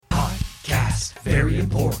Podcast, very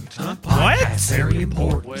important. Podcast, very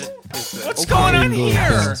important. What's going on Jingle here?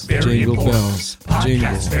 bells, Very jingle important. bells, Podcast,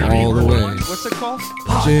 jingle very all the way. important. What's it called?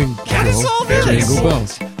 Jingle, What is all this? jingle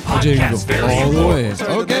bells, Podcast, very jingle all the way. important.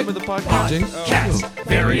 Sorry, the Okay. name of the podcast. Podcast,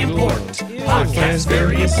 very important. Podcast,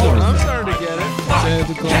 very I'm important. starting to get it.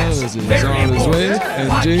 Santa Claus is very on his way, important.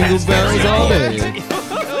 and jingle bells all day.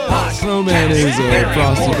 Snowman is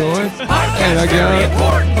frosty going, and I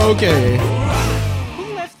got okay. Who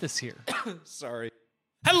left this here? Sorry.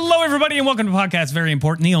 Hello, everybody, and welcome to Podcast Very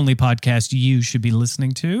Important, the only podcast you should be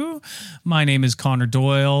listening to. My name is Connor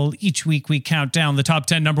Doyle. Each week, we count down the top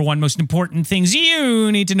 10 number one most important things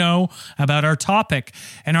you need to know about our topic.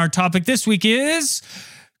 And our topic this week is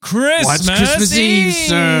Christmas, What's Christmas Eve,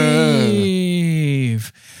 sir?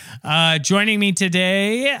 Eve. Joining me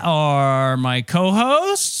today are my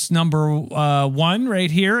co-hosts. Number one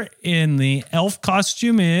right here in the elf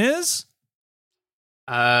costume is...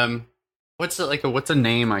 What's a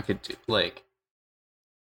name I could do? Like,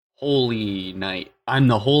 Holy Knight. I'm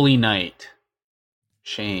the Holy Knight.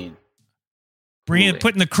 Shane. Putting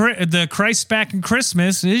the Christ back in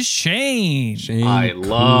Christmas is Shane. Shane I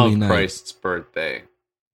love Cooley Knight. Christ's birthday.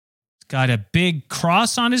 Got a big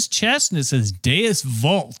cross on his chest and it says Deus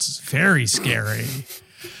Vult. It's very scary.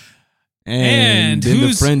 And in the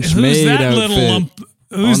who's French that maid little outfit lump?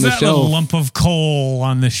 Who's on the that little shelf. lump of coal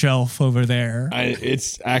on the shelf over there?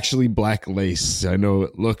 It's actually black lace. I know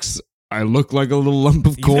I look like a little lump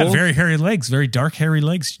of You've coal. got very hairy legs, very dark hairy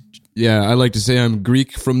legs. Yeah, I like to say I'm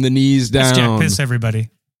Greek from the knees down. That's Jack Piss, everybody.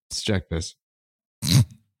 It's Jack Piss.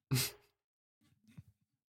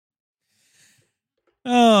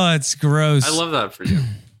 Oh, it's gross. I love that for you.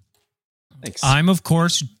 Thanks. I'm, of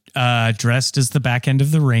course, dressed as the back end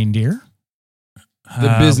of the reindeer.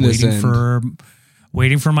 The business waiting end.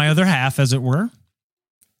 Waiting for my other half, as it were.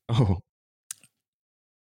 Oh.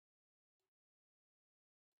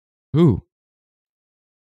 Who?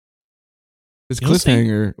 This You'll see.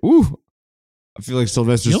 cliffhanger. Ooh. I feel like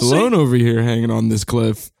Sylvester You'll see. Stallone over here hanging on this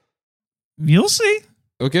cliff. You'll see.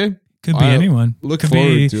 Okay. Could be I'll anyone. Look could forward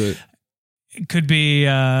be, to it. It could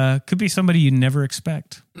be somebody you never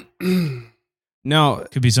expect. Now,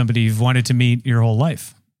 Could be somebody you've wanted to meet your whole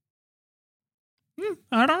life.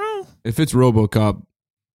 I don't know. if it's RoboCop,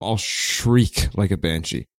 I'll shriek like a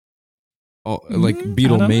banshee. Oh, like I don't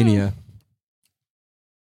Beatlemania.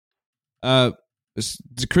 It's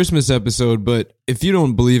a Christmas episode, but if you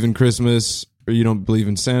don't believe in Christmas or you don't believe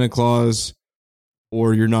in Santa Claus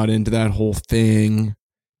or you're not into that whole thing,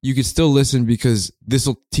 you can still listen because this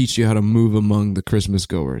will teach you how to move among the Christmas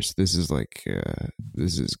goers. This is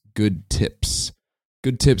good tips.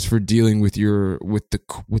 Good tips for dealing with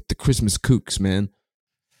the Christmas kooks, man.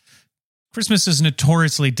 Christmas is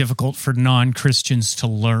notoriously difficult for non-Christians to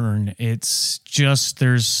learn. It's just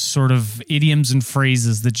there's sort of idioms and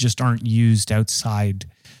phrases that just aren't used outside.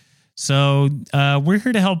 So we're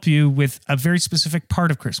here to help you with a very specific part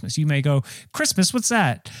of Christmas. You may go, Christmas, what's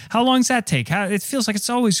that? How long does that take? It feels like it's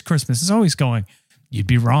always Christmas. It's always going. You'd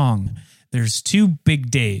be wrong. There's two big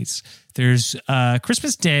days. There's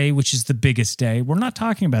Christmas Day, which is the biggest day. We're not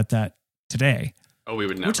talking about that today. Oh, we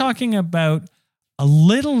would never. We're talking about a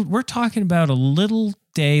little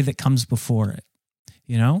day that comes before it.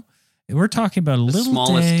 You know? We're talking about a the little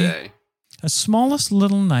smallest day. a smallest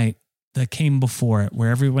little night that came before it,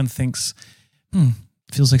 where everyone thinks,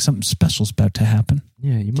 feels like something special's about to happen.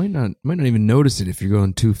 Yeah, you might not even notice it if you're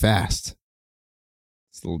going too fast.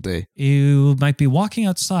 This little day. You might be walking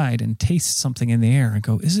outside and taste something in the air and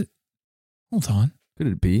go, is it? Hold on. Could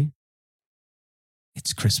it be?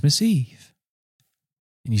 It's Christmas Eve.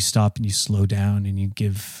 And you stop and you slow down and you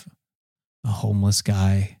give a homeless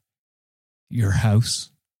guy your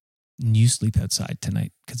house and you sleep outside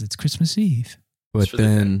tonight because it's Christmas Eve. But for the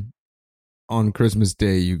then on Christmas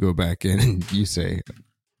Day, you go back in and you say,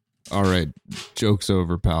 all right, joke's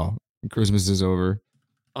over, pal. Christmas is over.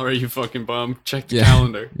 All right, you fucking bum. Check the Yeah.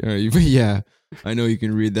 calendar. Yeah, I know you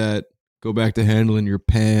can read that. Go back to handling your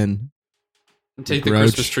pan. And take the Grouch.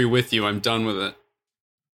 Christmas tree with you. I'm done with it.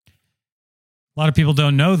 A lot of people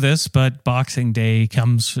don't know this, but Boxing Day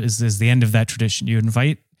is the end of that tradition. You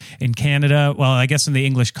invite in Canada, well, I guess in the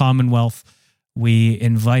English Commonwealth, we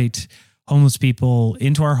invite homeless people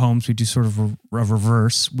into our homes. We do sort of a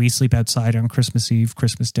reverse. We sleep outside on Christmas Eve,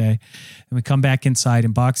 Christmas Day, and we come back inside,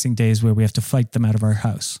 and Boxing Day is where we have to fight them out of our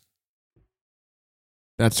house.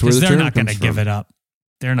 That's where Because the they're term not going to comes give from. it up.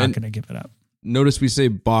 They're not And- going to give it up. Notice we say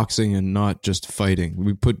boxing and not just fighting.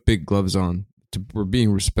 We put big gloves on. We're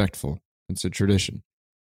being respectful. It's a tradition.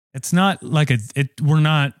 It's not like we're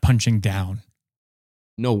not punching down.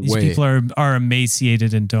 No These way. people are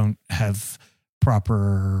emaciated and don't have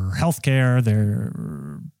proper health care. They're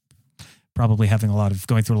probably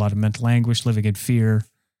going through a lot of mental anguish, living in fear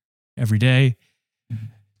every day.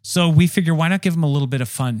 So we figure, why not give them a little bit of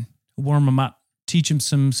fun, warm them up, teach them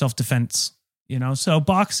some self-defense, So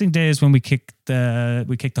Boxing Day is when we kick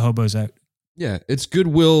the hobos out. Yeah, it's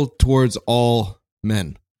goodwill towards all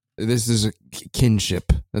men. This is a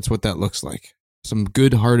kinship. That's what that looks like. Some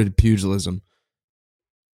good-hearted pugilism.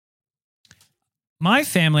 My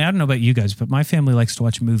family, I don't know about you guys, but my family likes to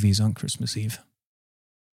watch movies on Christmas Eve.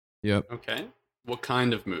 Yep. Okay. What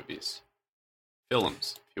kind of movies?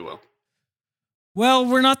 Films, if you will. Well,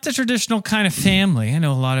 we're not the traditional kind of family. I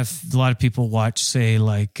know a lot of people watch, say,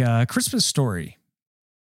 like Christmas Story.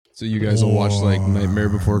 So you guys will watch like Nightmare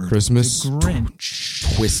Before Christmas? The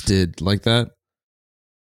Grinch. Twisted, like that?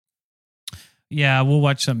 Yeah, we'll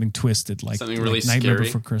watch something twisted, like Something really Nightmare scary?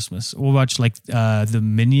 Before Christmas. We'll watch like the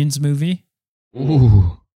Minions movie.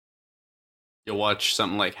 Ooh. You'll watch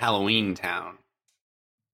something like Halloween Town.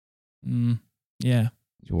 Yeah.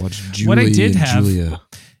 You watch Julie What I did and have- Julia.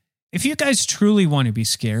 If you guys truly want to be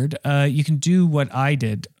scared, you can do what I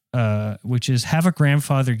did, which is have a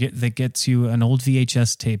grandfather that gets you an old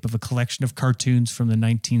VHS tape of a collection of cartoons from the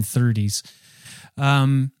 1930s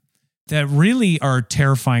that really are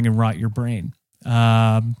terrifying and rot your brain.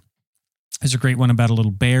 There's a great one about a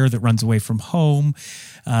little bear that runs away from home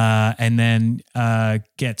and then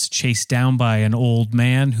gets chased down by an old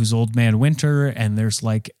man who's Old Man Winter, and there's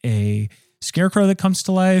like a scarecrow that comes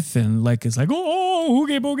to life and like is like, oh,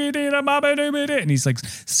 oogie boogie dee da ba ba doo ba dee, and he's like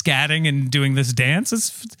scatting and doing this dance.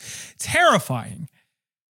 It's terrifying.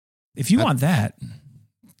 If you want that,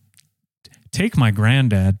 take my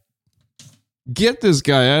granddad. Get this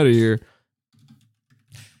guy out of here.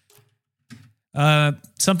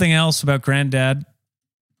 Something else about granddad.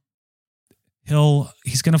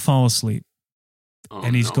 He's going to fall asleep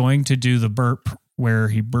and he's going to do the burp where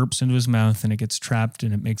he burps into his mouth and it gets trapped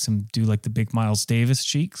and it makes him do like the big Miles Davis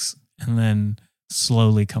cheeks and then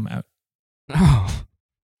slowly come out. Oh.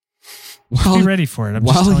 Just be ready for it. I'm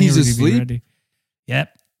just while telling he's everybody, be asleep? ready.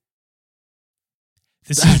 Yep.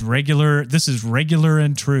 This is regular. This is regular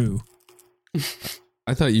and true.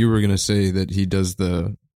 I thought you were going to say that he does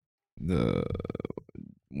the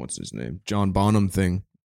what's his name? John Bonham thing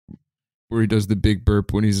where he does the big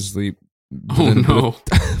burp when he's asleep. Oh, no.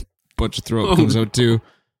 Bunch of throat comes out too.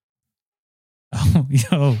 Oh,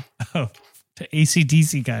 the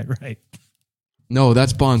AC/DC guy, right? No,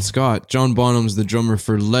 that's Bon Scott. John Bonham's the drummer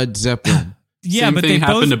for Led Zeppelin. Yeah, Same but thing they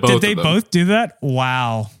happened to both both did. of They them. both do that.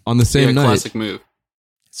 Wow, On the same night. Classic move.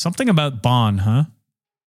 something about Bon, huh?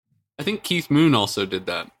 I think Keith Moon also did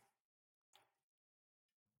that.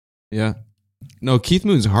 Yeah. No, Keith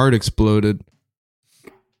Moon's heart exploded.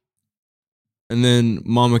 And then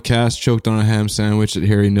Mama Cass choked on a ham sandwich at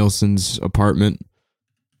Harry Nilsson's apartment.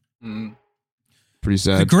 Mm. Pretty The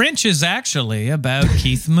sad. Grinch is actually about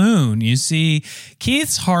Keith Moon. You see,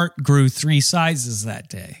 Keith's heart grew 3 sizes that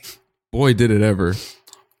day. Boy, did it ever.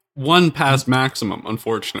 One past maximum,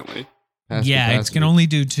 unfortunately. Past Yeah, it capacity. can only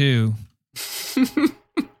do 2.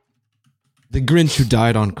 The Grinch who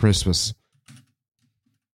died on Christmas.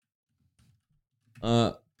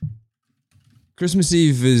 Christmas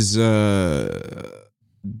Eve is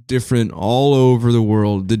different all over the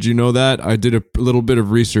world. Did you know that? I did a little bit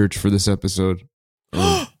of research for this episode.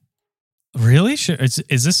 Really? Sure.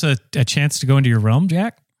 Is this a chance to go into your realm,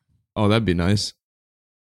 Jack? Oh, that'd be nice.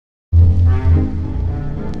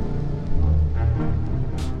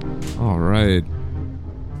 All right.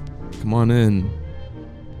 Come on in.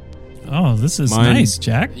 Oh, this is Mine- nice,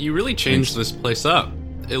 Jack. You really changed this place up.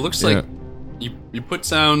 It looks like you put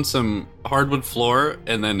down some hardwood floor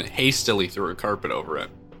and then hastily threw a carpet over it.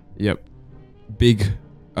 Yep.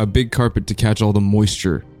 A big carpet to catch all the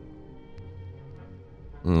moisture.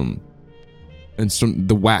 And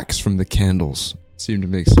the wax from the candles seemed to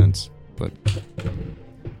make sense. But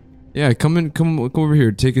yeah, come over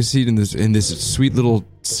here. Take a seat in this sweet little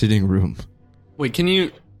sitting room. Wait, can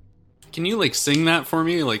you like sing that for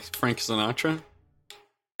me, like Frank Sinatra?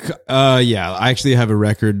 Yeah, I actually have a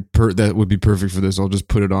record that would be perfect for this. I'll just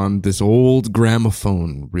put it on this old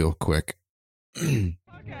gramophone real quick.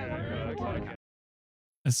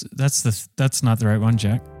 That's not the right one,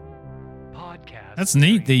 Jack. That's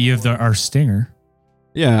neat that you have our stinger.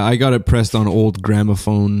 Yeah, I got it pressed on old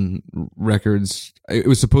gramophone records. It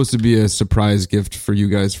was supposed to be a surprise gift for you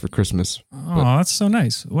guys for Christmas. Oh, that's so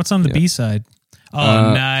nice. What's on the B side?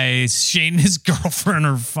 Oh, nice. Shane and his girlfriend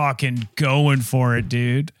are fucking going for it,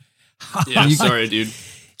 dude. Yeah, sorry, dude.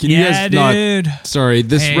 Can you Yeah, guys dude. not? Sorry,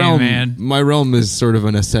 this Hey, realm. man. My realm is sort of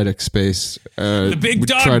an ascetic space. The big we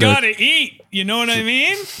dog try to- gotta eat. You know what I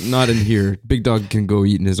mean? Not in here. Big Dog can go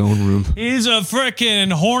eat in his own room. He's a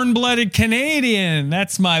frickin' horn-blooded Canadian.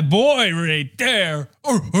 That's my boy right there.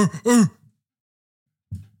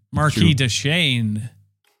 Marquis de Shane.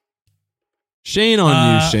 Shane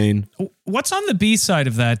on you, Shane. What's on the B side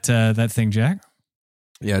of that thing, Jack?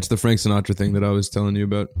 Yeah, it's the Frank Sinatra thing that I was telling you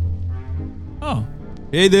about. Oh.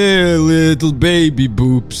 Hey there, little baby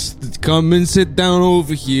boops. Come and sit down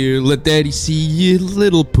over here. Let daddy see your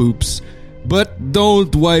little poops. But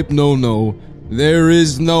don't wipe, no. There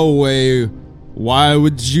is no way. Why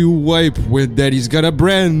would you wipe when daddy's got a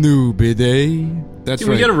brand new bidet? That's Can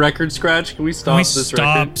right. we get a record scratch? Can we stop this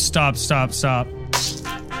record? Stop.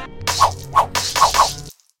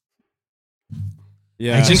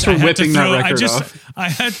 Yeah. Thanks for whipping that record off. I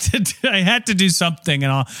had to do something,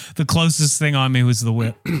 and the closest thing on me was the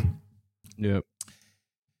whip. Yep.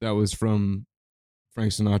 That was from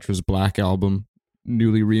Frank Sinatra's Black album,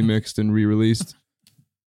 newly remixed and re-released.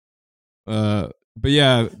 But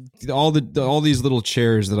yeah, all these little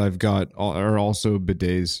chairs that I've got are also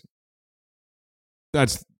bidets.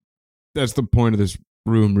 That's the point of this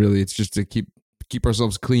room, really. It's just to keep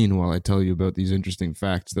ourselves clean while I tell you about these interesting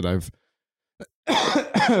facts that I've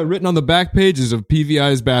written on the back pages of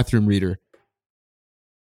PVI's bathroom reader.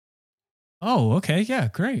 Oh, okay. Yeah,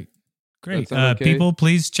 great. Okay? People,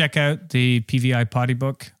 please check out the PVI potty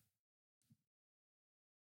book.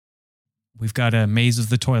 We've got a maze of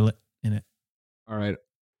the toilet in it. All right.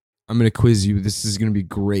 I'm going to quiz you. This is going to be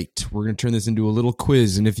great. We're going to turn this into a little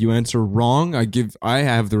quiz, and if you answer wrong, I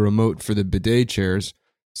have the remote for the bidet chairs.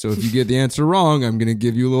 So if you get the answer wrong, I'm going to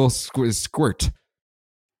give you a little squirt.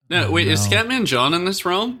 No, wait, is Scatman John in this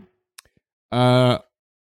realm?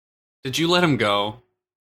 Did you let him go?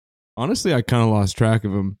 Honestly, I kind of lost track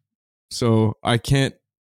of him. So I can't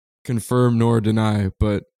confirm nor deny,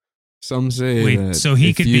 but some say that so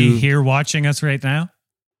he could be here watching us right now?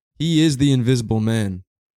 He is the Invisible Man.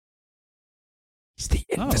 He's the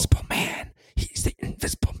Invisible Man. He's the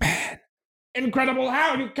Invisible Man. Incredible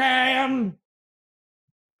how you can.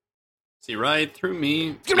 See right through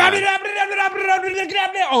me.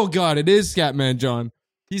 Oh God, it is Scatman John.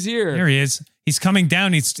 He's here. There he is. He's coming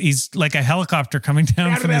down. He's like a helicopter coming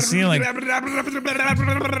down from the ceiling.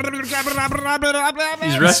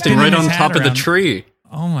 He's resting right on top of the tree.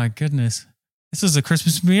 Oh my goodness. This is a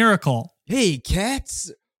Christmas miracle. Hey,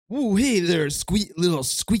 cats. Ooh, hey there, little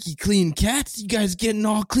squeaky clean cats. You guys getting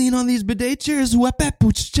all clean on these bidet chairs?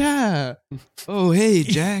 Oh, hey,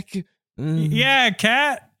 Jack. Yeah,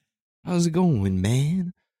 cat. How's it going,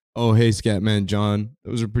 man? Oh, hey, Scatman John.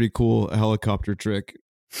 That was a pretty cool helicopter trick.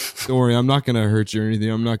 Don't worry, I'm not gonna hurt you or anything.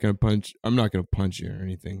 I'm not gonna punch you or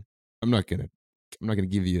anything. I'm not gonna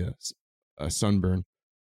give you a sunburn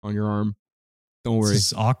on your arm. Don't worry. This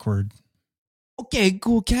is awkward. Okay,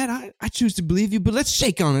 cool, cat. I choose to believe you, but let's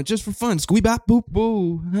shake on it just for fun. Squee bop boop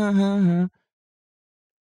boo. Ha ha ha.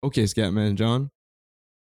 Okay, Scatman John.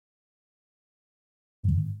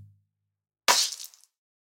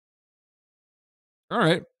 All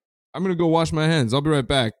right, I'm gonna go wash my hands. I'll be right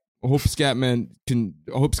back. I hope Scatman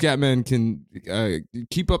can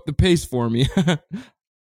keep up the pace for me.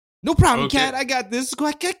 No problem, Okay. cat. I got this.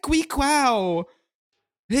 Quack, wow.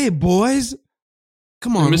 Hey, boys,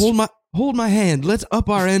 come on, hold my hand. Let's up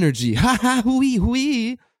our energy. Ha ha, hooey,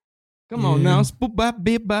 hooey. Come on now, spoop bop,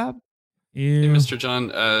 beep bop. Hey, Ew. Mr.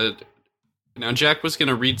 John, now Jack was going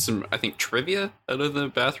to read some, I think, trivia out of the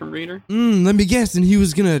bathroom reader. Let me guess. And he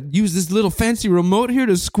was gonna use this little fancy remote here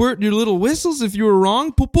to squirt your little whistles if you were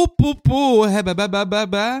wrong. Poo poo poo poo. Ha ba ba ba ba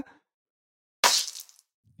ba.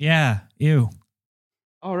 Yeah, ew.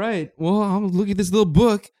 All right. Well, I'm gonna look at this little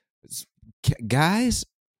book, guys.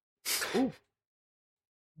 Ooh.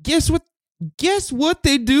 Guess what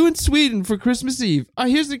they do in Sweden for Christmas Eve?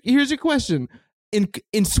 Here's your question.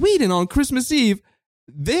 In Sweden on Christmas Eve,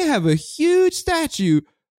 they have a huge statue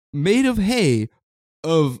made of hay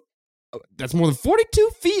that's more than 42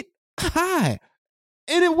 feet high,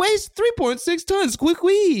 and it weighs 3.6 tons.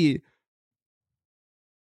 Quick-wee.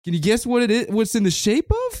 Can you guess what it is? What's in the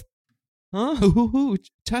shape of? Huh?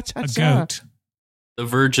 Cha-cha-cha. A goat. The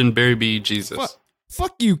Virgin Baby Jesus.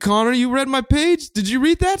 Fuck you, Connor. You read my page? Did you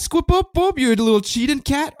read that? Squip up, bub. You a little cheating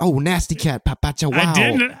cat. Oh, nasty cat. Papacha. Wow.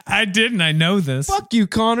 I didn't. I know this. Fuck you,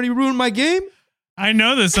 Connor. You ruined my game. I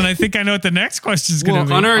know this, and I think I know what the next question is going to be.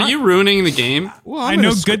 Connor, are you ruining the game? Well, I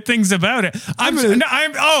know good things about it. I'm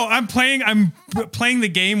playing the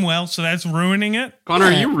game well, so that's ruining it. Connor,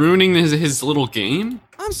 are you ruining his little game?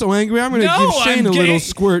 I'm so angry. I'm going to give Shane a little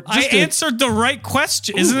squirt. I answered the right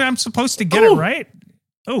question. Isn't it I'm supposed to get it right?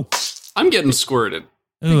 Oh. I'm getting squirted.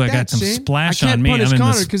 Ooh, I got some splash on me. I can't punish I'm in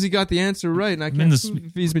Connor this. because he got the answer right, and I can't prove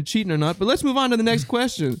if he's been cheating or not. But let's move on to the next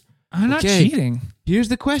question. I'm not Okay. cheating. Here's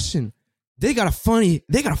the question. They got a funny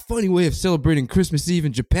way of celebrating Christmas Eve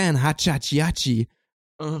in Japan, hachachiachi.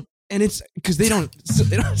 And it's because they don't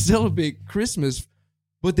celebrate Christmas,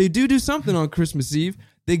 but they do something on Christmas Eve.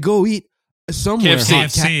 They go eat somewhere.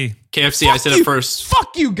 KFC. KFC, I said it first.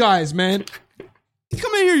 Fuck you guys, man. You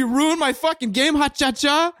come in here, you ruin my fucking game,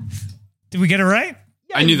 ha-cha-cha. Did we get it right?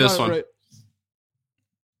 Yeah, I knew you got this it one.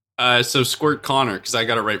 right. So squirt Connor, because I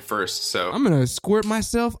got it right first. So I'm going to squirt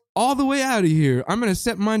myself all the way out of here. I'm going to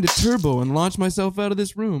set mine to turbo and launch myself out of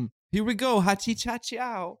this room. Here we go,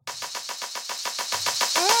 ha-chi-cha-chow.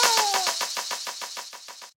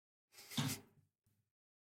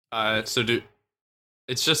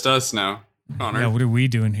 it's just us now, Connor. Yeah, what are we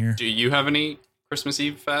doing here? Do you have any Christmas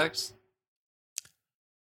Eve facts?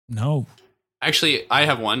 No. Actually, I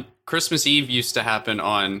have one. Christmas Eve used to happen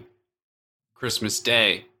on Christmas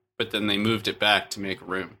Day, but then they moved it back to make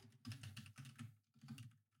room.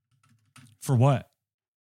 For what?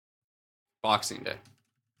 Boxing Day.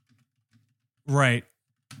 Right.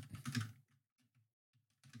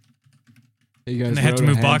 Hey guys, And they we're had to out of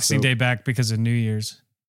move hand Boxing soap. Day back because of New Year's.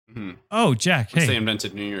 Mm-hmm. Oh, Jack, They hey.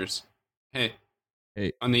 invented New Year's. Hey.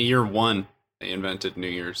 Hey. On the year 1, they invented New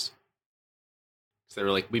Year's. So they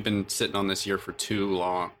were like, we've been sitting on this year for too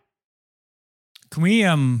long. Can we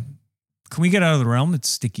get out of the realm? It's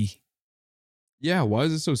sticky. Yeah, why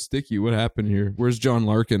is it so sticky? What happened here? Where's John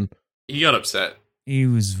Larkin? He got upset. He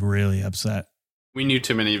was really upset. We knew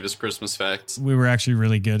too many of his Christmas facts. We were actually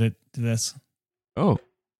really good at this. Oh,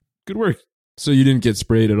 good work. So you didn't get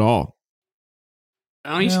sprayed at all?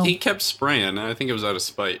 Oh, he kept spraying. I think it was out of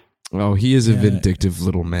spite. Oh, he is a Yeah. vindictive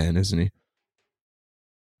little man, isn't he?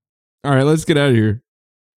 All right, let's get out of here.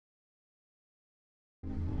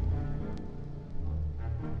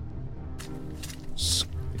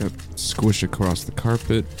 Squish across the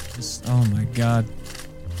carpet. Oh my God.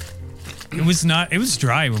 It was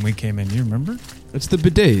dry when we came in. You remember? It's the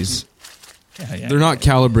bidets. Yeah. They're not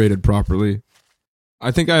calibrated properly.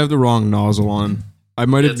 I think I have the wrong nozzle on. I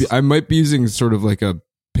might be using sort of like a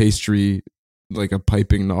pastry, like a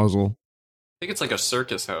piping nozzle. I think it's like a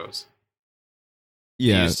circus hose.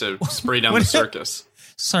 Yeah. Used to spray down What? the circus.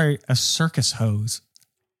 Sorry, a circus hose.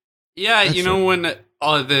 Yeah, That's you know when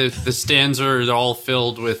all the stands are all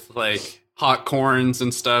filled with like hot corns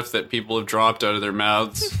and stuff that people have dropped out of their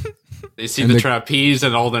mouths. They see And the the- trapeze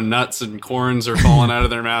and all the nuts and corns are falling out of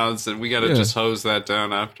their mouths, and we got to Yeah. just hose that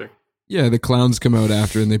down after. Yeah, the clowns come out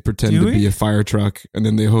after and they pretend Do to we? be a fire truck and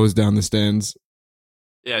then they hose down the stands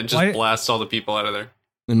Yeah, and just Why- blast all the people out of there.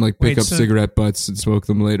 and like pick Wait, up so- cigarette butts and smoke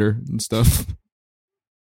them later and stuff.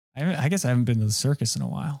 I guess I haven't been to the circus in a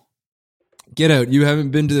while. Get out. You haven't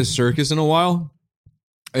been to the circus in a while?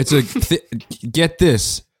 It's a get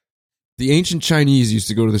this. The ancient Chinese used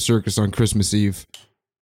to go to the circus on Christmas Eve.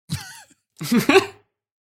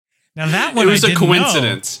 Now that It one was I a didn't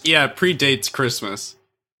coincidence. Yeah, it predates Christmas.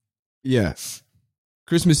 Yeah.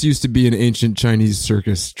 Christmas used to be an ancient Chinese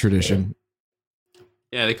circus tradition.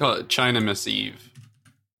 Yeah, they call it China Miss Eve.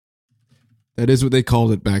 That is what they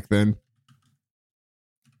called it back then.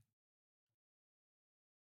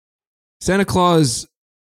 Santa Claus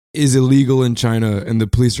is illegal in China, and the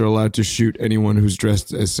police are allowed to shoot anyone who's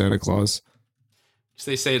dressed as Santa Claus.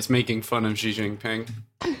 So they say it's making fun of Xi Jinping.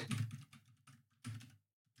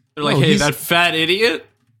 They're like, No, hey, he's- that fat idiot.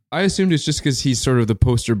 I assumed it's just because he's sort of the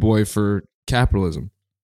poster boy for capitalism.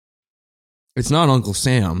 It's not Uncle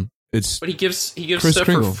Sam. It's But he gives Kris stuff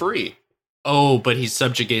Kringle. for free. Oh, but he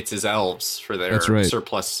subjugates his elves for their That's right.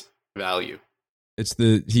 surplus value.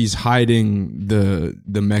 he's hiding the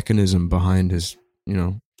mechanism behind his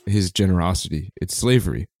his generosity. It's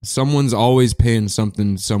slavery. Someone's always paying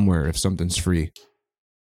something somewhere if something's free.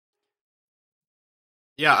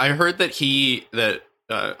 Yeah, I heard that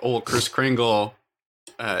old Kris Kringle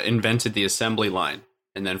invented the assembly line,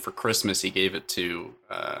 and then for Christmas he gave it to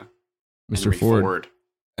Mr. Henry Ford.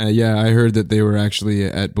 Yeah, I heard that they were actually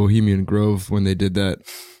at Bohemian Grove when they did that.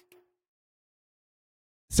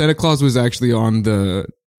 Santa Claus was actually on the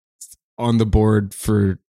board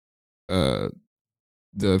for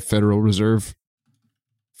the Federal Reserve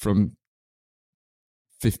from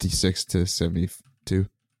 56 to 72.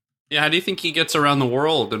 Yeah, how do you think he gets around the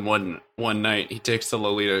world in one night? He takes the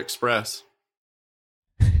Lolita Express.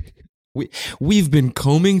 We've been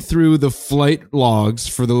combing through the flight logs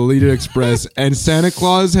for the Lolita Express, and Santa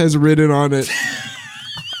Claus has ridden on it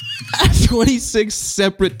 26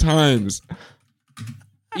 separate times.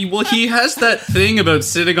 He has that thing about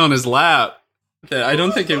sitting on his lap that I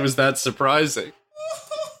don't think it was that surprising.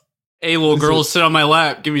 Hey, little girl, sit on my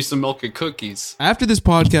lap. Give me some milk and cookies. After this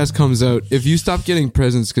podcast comes out, if you stop getting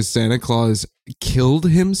presents because Santa Claus killed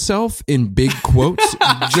himself in big quotes,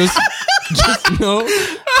 just know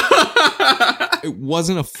it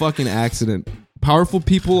wasn't a fucking accident. Powerful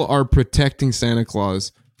people are protecting Santa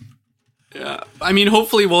Claus. Yeah. I mean,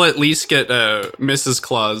 hopefully we'll at least get Mrs.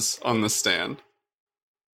 Claus on the stand.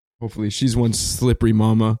 Hopefully, she's one slippery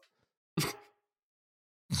mama.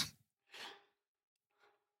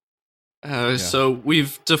 So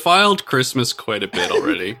we've defiled Christmas quite a bit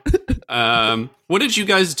already. What did you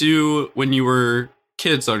guys do when you were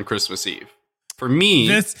kids on Christmas Eve? For me,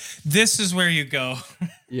 This is where you go.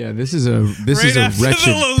 Yeah, this is a Right after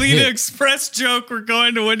wretched the Lolita pit. Express joke, we're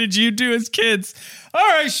going to what did you do as kids? All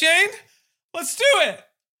right, Shane, let's do it.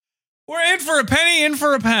 We're in for a penny, in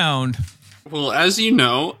for a pound. well, as you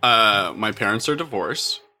know, my parents are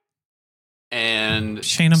divorced, and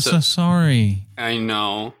Shane, I'm so sorry. I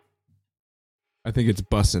know I think it's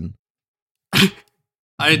bussin'.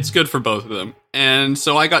 it's good for both of them, and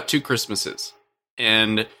so I got 2 Christmases,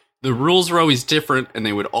 and the rules were always different, and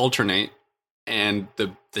they would alternate. And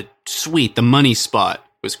the money spot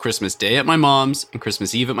was Christmas Day at my mom's and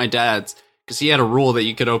Christmas Eve at my dad's, because he had a rule that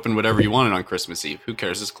you could open whatever you wanted on Christmas Eve. Who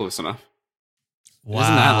cares? It's close enough. Wow.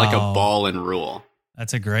 Isn't that like a ball-in rule?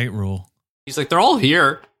 That's a great rule. He's like, they're all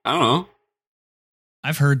here. I don't know.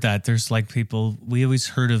 I've heard that. There's like people, we always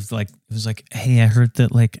heard of like, it was like, hey, I heard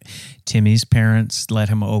that like Timmy's parents let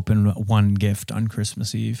him open one gift on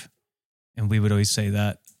Christmas Eve. And we would always say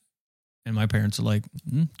that. And my parents are like,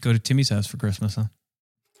 go to Timmy's house for Christmas, huh?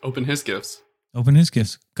 Open his gifts. Open his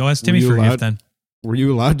gifts. Go ask Timmy you for a allowed- gift then. Were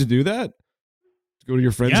you allowed to do that? To go to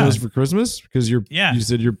your friend's Yeah. house for Christmas? Because you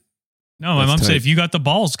said you're No, my That's mom said, tight. if you got the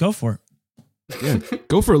balls, go for it. Yeah,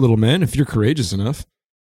 go for it, little man, if you're courageous enough.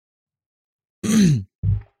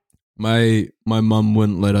 My mom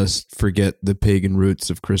wouldn't let us forget the pagan roots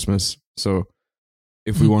of Christmas. So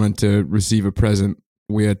if we wanted to receive a present,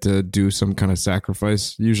 we had to do some kind of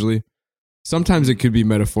sacrifice, usually. Sometimes it could be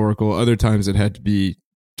metaphorical. Other times it had to be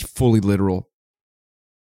fully literal.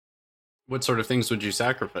 What sort of things would you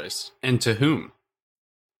sacrifice? And to whom?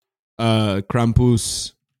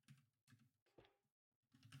 Krampus.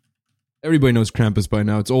 Everybody knows Krampus by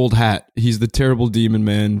now. It's old hat. He's the terrible demon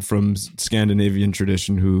man from Scandinavian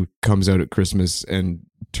tradition who comes out at Christmas and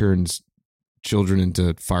turns children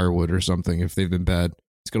into firewood or something if they've been bad.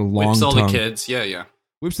 He's got a long Whips all tongue. the kids. Yeah.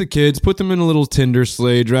 Whips the kids, put them in a little tinder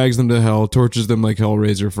sleigh, drags them to hell, tortures them like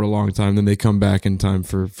Hellraiser for a long time. Then they come back in time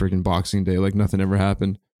for freaking Boxing Day like nothing ever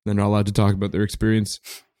happened. They're not allowed to talk about their experience.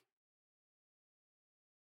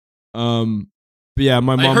 But yeah,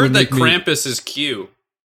 my mom I heard would that make me Krampus is Q.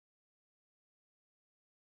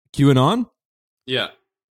 QAnon. Yeah.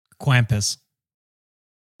 Krampus.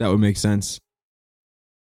 That would make sense.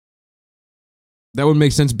 That would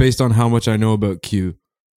make sense based on how much I know about Q.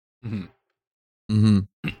 Mhm.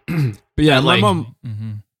 But yeah, And, my like, mom.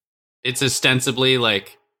 It's ostensibly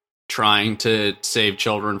like trying to save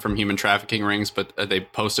children from human trafficking rings, but they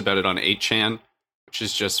post about it on 8chan, which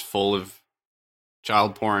is just full of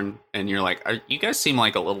child porn. And you're like, you guys seem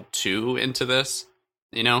like a little too into this.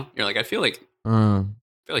 You know, you're like, I feel like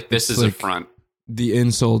this It's is a like- front. The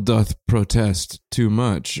insult doth protest too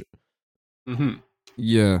much. Mm-hmm.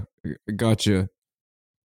 Yeah, gotcha.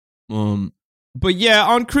 But yeah,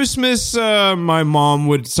 on Christmas, my mom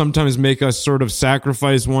would sometimes make us sort of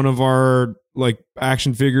sacrifice one of our like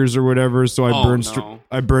action figures or whatever. So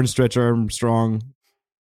I burned Stretch Armstrong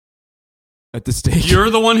at the stake. You're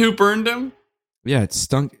the one who burned him? Yeah, it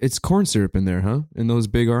stunk. It's corn syrup in there, huh? In those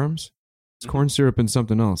big arms, it's corn syrup and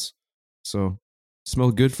something else. So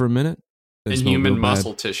smelled good for a minute. then And smelled human real bad.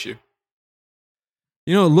 muscle tissue.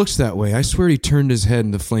 You know, it looks that way. I swear he turned his head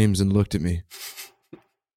in the flames and looked at me.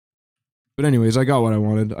 But anyways, I got what I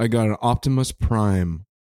wanted. I got an Optimus Prime.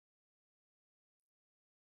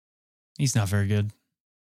 He's not very good.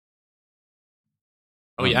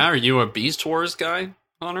 Oh, yeah? Are you a Beast Wars guy,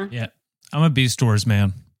 Connor? Yeah. I'm a Beast Wars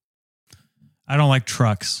man. I don't like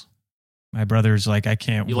trucks. My brother's like, I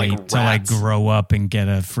can't You wait like till I rats. grow up and get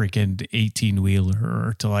a freaking 18-wheeler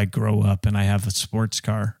or till I grow up and I have a sports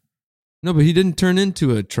car. No, but he didn't turn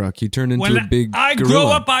into a truck. He turned into a big I gorilla. grow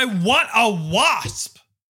up, I want a wasp.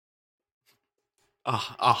 A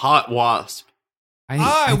hot wasp.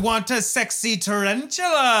 I want a sexy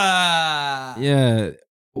tarantula. Yeah.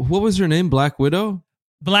 What was her name? Black Widow?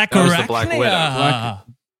 Black That was the Black Widow. Arachnia.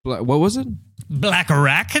 What was it? Black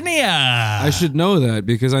Arachnia. I should know that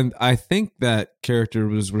because I think that character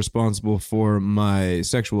was responsible for my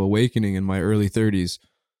sexual awakening in my early 30s.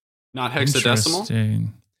 Not hexadecimal?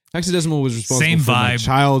 Interesting. Hexadecimal was responsible Same for my vibe.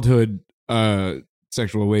 childhood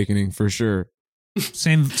sexual awakening for sure.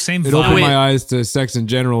 Same It vibe. opened my eyes to sex in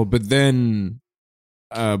general, but then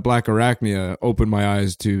Black Arachnia opened my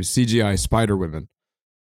eyes to CGI Spider Women.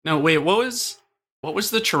 No, wait, what was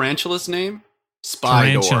the tarantula's name?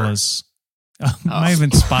 Spydor. Tarantulas. Not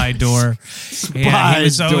even Spy Door. Yeah,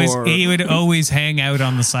 he would always hang out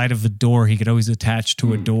on the side of the door. He could always attach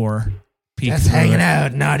to a door. Peek Just through hanging it.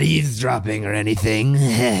 out, not eavesdropping or anything.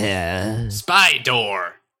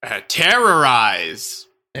 Spydor. Terrorize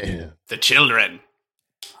the children.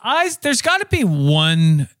 There's got to be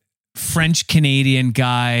one French Canadian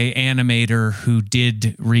guy animator who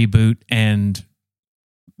did Reboot and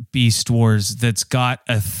Beast Wars that's got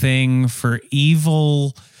a thing for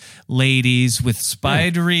evil ladies with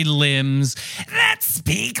spidery limbs that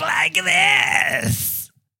speak like this.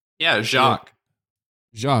 Yeah, Jacques.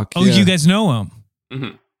 Jacques. Oh, yeah. you guys know him? hmm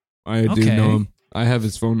I do Okay. know him. I have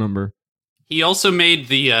his phone number. He also made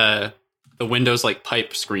the Windows like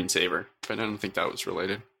pipe screensaver, but I don't think that was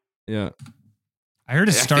related. Yeah. I heard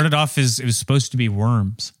it Yeah, I started off as it was supposed to be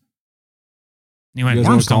worms. And he went, You guys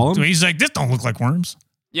wanna worms call don't. him? He's like, this don't look like worms.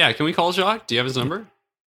 Yeah, can we call Jacques? Do you have his number?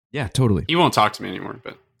 Yeah, totally. He won't talk to me anymore,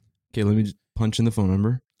 but Okay, let me just punch in the phone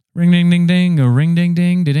number. Ring ding ding ding, a ring ding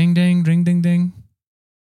ding, ding ding, ring ding ding.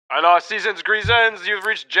 Hello, Seasons Greasons. You've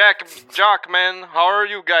reached Jock, man. How are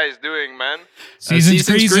you guys doing, man? Seasons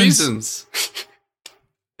Greasons. Greasons.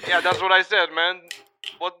 Yeah, that's what I said, man.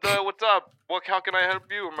 What's up? How can I help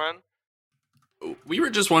you, man? We were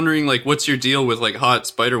just wondering, like, what's your deal with like hot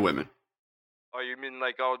spider women? Oh, you mean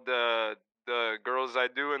like all the girls I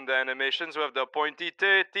do in the animations who have the pointy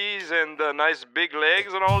titties and the nice big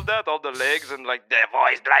legs and all that? All the legs and like the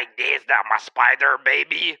voice like this, that my spider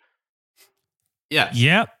baby. Yeah.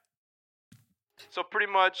 Yep. So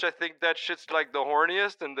pretty much, I think that shit's like the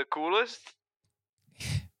horniest and the coolest.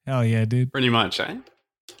 Hell yeah, dude. Pretty much, eh?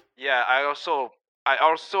 Yeah, I also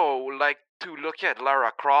like to look at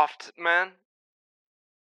Lara Croft, man.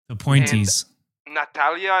 The pointies.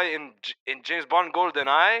 Natalia in James Bond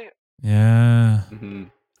GoldenEye. Yeah. hmm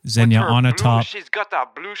Xenia With her on a blue- top. She's got a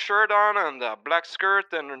blue shirt on and a black skirt,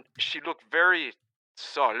 and she looked very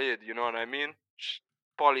solid. You know what I mean?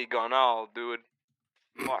 Polygonal, dude.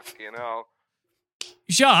 Fucking hell.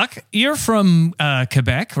 Jacques, you're from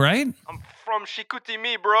Quebec, right? I'm from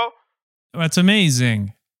Chicoutimi, bro. That's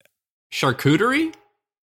amazing. Charcuterie?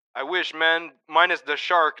 I wish, man. Minus the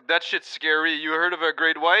shark. That shit's scary. You heard of a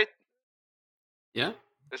great white? Yeah.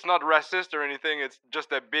 It's not racist or anything. It's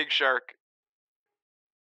just a big shark.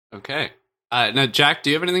 Okay. Now, Jack, do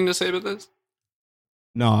you have anything to say about this?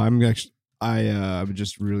 No, I'm actually I'm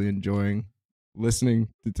just really enjoying listening,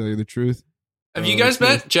 to tell you the truth. Have you guys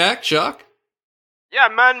met Jack, Jacques? Yeah,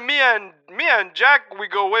 man, me and Jack, we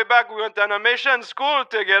go way back. We went to animation school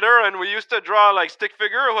together, and we used to draw like stick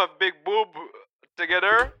figure who have big boob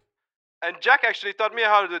together. And Jack actually taught me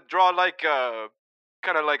how to draw like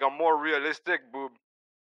kind of like a more realistic boob.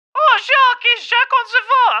 Oh, Jacques, is Jacques on the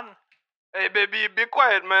phone? Hey, baby, be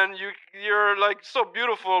quiet, man. You're like so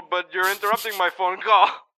beautiful, but you're interrupting my phone call.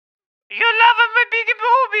 You love my big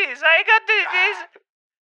boobies. I got this.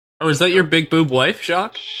 Or is that your big boob wife,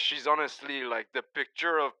 Jacques? She's honestly like the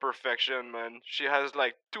picture of perfection, man. She has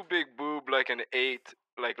like two big boob, like an 8,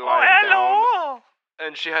 like Oh, lying down. hello.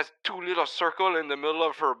 And she has two little circle in the middle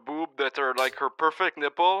of her boob that are like her perfect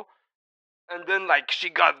nipple. And then like she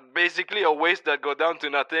got basically a waist that go down to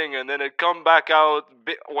nothing, and then it come back out.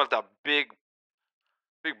 What a big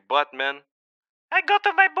butt, man. I got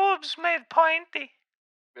my boobs made pointy.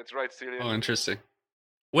 That's right, Celia. Oh, interesting.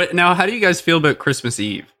 Wait, now, how do you guys feel about Christmas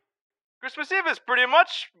Eve? Christmas Eve is pretty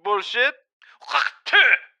much bullshit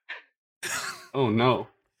Oh, no.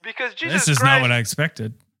 because Jesus This is Christ, not what I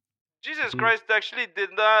expected. Jesus Christ actually did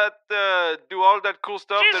not do all that cool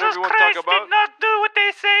stuff that Jesus everyone Christ talk about. did not do what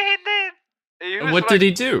they say he did. He was What like, did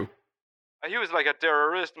he do? He was like a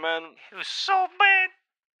terrorist, man. He was so bad.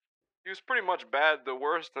 He was pretty much bad, the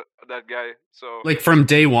worst, that guy. So Like, from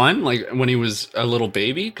day one? Like, when he was a little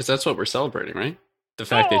baby? Because that's what we're celebrating, right? The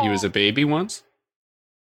fact that he was a baby once?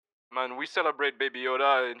 man, we celebrate Baby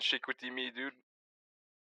Yoda in Chicoutimi, dude.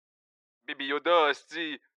 Baby Yoda,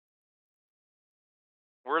 see,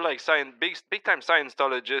 we're like big time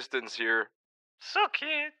Scientologists here. So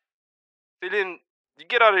cute. Celine, you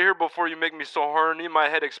get out of here before you make me so horny. My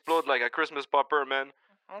head explode like a Christmas popper, man.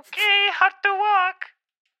 Okay, hard to walk.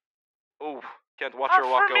 Oh, can't watch Hard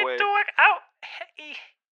her walk for me away. to walk out. Hey.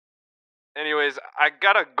 Anyways, I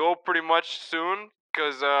gotta go pretty much soon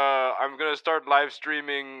because I'm gonna start live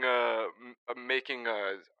streaming, making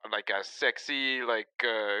like a sexy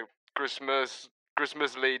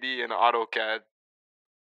Christmas lady in AutoCAD.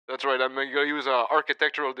 That's right. I'm gonna use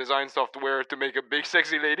architectural design software to make a big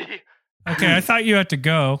sexy lady. Okay, I thought you had to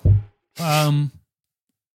go. Can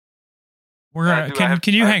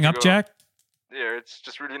you hang up, Jack? Yeah, it's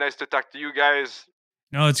just really nice to talk to you guys.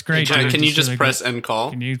 No, it's great. Jack, dude. can you It's just really press good. end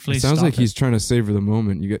call? Can you It please? sounds stop like it? he's trying to savor the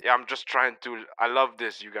moment. You get. Yeah, I'm just trying to. I love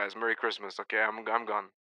this, you guys. Merry Christmas. Okay, I'm gone.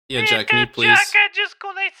 Yeah, Jack, can you please? Jack, can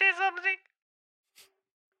I say something?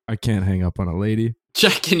 I can't hang up on a lady.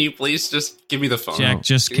 Jack, can you please just give me the phone? Jack,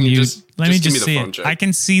 just Can can you you just- let me just give just me the see phone, it? Jack. I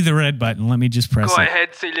can see the red button. Let me just press Go it.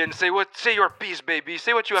 ahead, Celine. Say your piece, baby.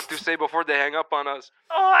 Say what you have to say before they hang up on us.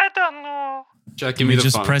 Oh, I don't know. Jack, Let give me me the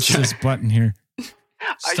just phone. press Jack. this button here.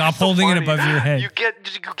 Stop holding it above your head. You get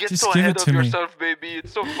Just so give ahead it of to me. yourself, baby.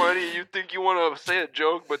 It's so funny. You think you want to say a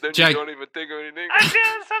joke, but then Jack. you don't even think of anything. I'm doing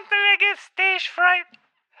something I get stage fright.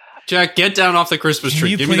 Jack, get down off the Christmas Can tree.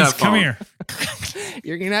 you Give me please that phone. come here?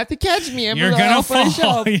 You're gonna have to catch me. I'm You're gonna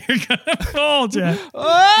fall. You're gonna fall, Jack.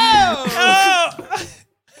 Oh! Oh!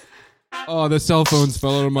 Oh, the cell phones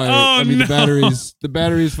fell out of my. Oh, the no.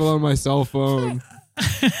 batteries fell out of my cell phone.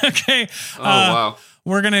 Okay. Oh, wow.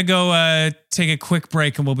 We're gonna go take a quick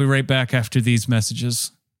break, and we'll be right back after these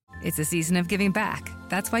messages. It's a season of giving back.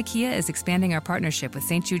 That's why Kia is expanding our partnership with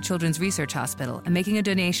St. Jude Children's Research Hospital and making a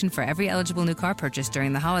donation for every eligible new car purchase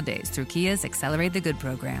during the holidays through Kia's Accelerate the Good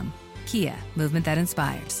program. Kia, movement that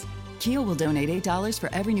inspires. Kia will donate $8 for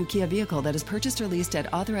every new Kia vehicle that is purchased or leased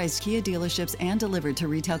at authorized Kia dealerships and delivered to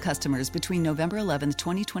retail customers between November 11th,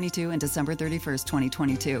 2022 and December 31st,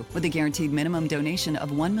 2022, with a guaranteed minimum donation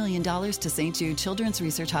of $1 million to St. Jude Children's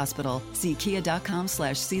Research Hospital. See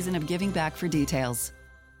kia.com/season of giving back for details.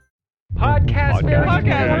 Podcast very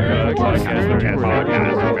important.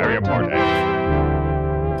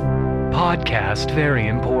 Podcast very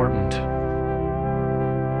important.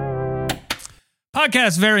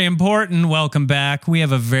 Podcast very important. Welcome back. We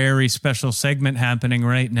have a very special segment happening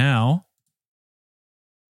right now.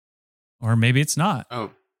 Or maybe it's not.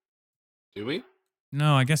 Oh. Do we?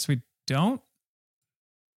 No, I guess we don't.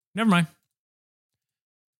 Never mind.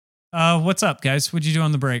 What's up, guys? What'd you do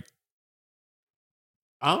on the break?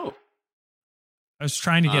 Oh. I was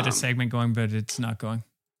trying to get a Um, segment going, but it's not going.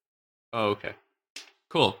 Oh, okay.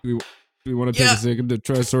 Cool. Do we want to take Yeah. a second to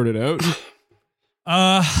try to sort it out?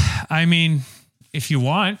 I mean, if you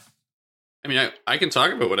want. I mean, I can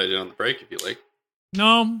talk about what I did on the break if you like.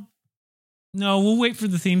 No, we'll wait for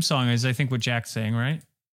the theme song, is I think what Jack's saying, right?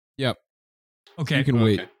 Yep. Okay. You can Okay.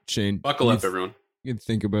 wait, Shane. Buckle You up, everyone. You can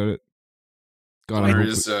think about it. God, I Connor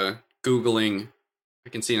hope is Googling. I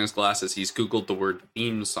can see in his glasses. He's Googled the word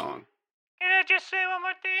theme song. Can I just say one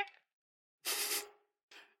more thing?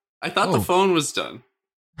 I thought Oh. the phone was done.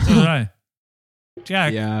 So did I.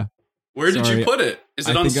 Jack. Yeah. Where did Sorry. you put it? Is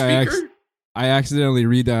it I on think I speaker? I accidentally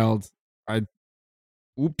redialed.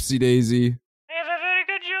 Oopsie daisy. I have a very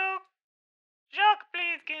good joke. Jacques,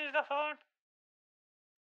 please give me the phone.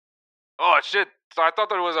 Oh shit! So I thought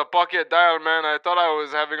that it was a pocket dial, man. I thought I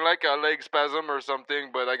was having like a leg spasm or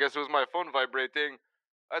something, but I guess it was my phone vibrating.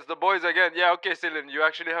 That's the boys again. Yeah, okay, Celine, you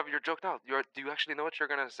actually have your joke now. Do you actually know what you're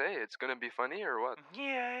gonna say? It's gonna be funny or what?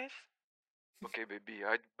 Yes. Okay, baby,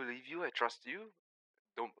 I believe you. I trust you.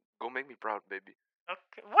 Don't go make me proud, baby.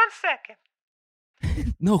 Okay. 1 second.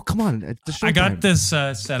 No, come on. It's the I got showtime. this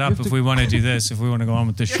set up You have if to- we want to do this, if we want to go on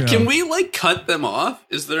with the show. Can we like cut them off?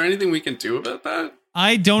 Is there anything we can do about that?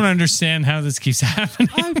 I don't understand how this keeps happening.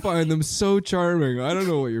 I find them so charming. I don't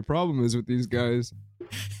know what your problem is with these guys.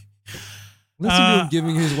 Listen to him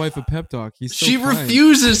giving his wife a pep talk. He's so She kind.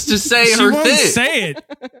 refuses to say She her won't thing. say it.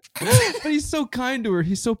 But he's so kind to her.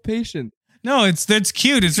 He's so patient. No, that's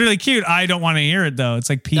cute. It's really cute. I don't want to hear it though. It's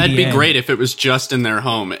like PDA. That'd be great if it was just in their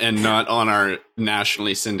home and not on our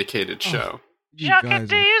nationally syndicated show. You Jacques, guys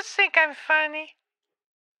do are- you think I'm funny?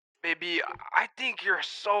 Baby, I think you're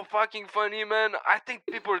so fucking funny, man. I think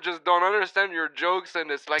people just don't understand your jokes,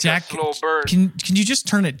 and it's like Jack, a slow burn. can you just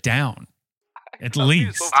turn it down? At love you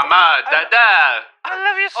least. so Mama, Dada, I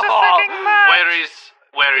love you so Oh, fucking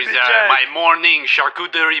much. where is Baby Jack. my morning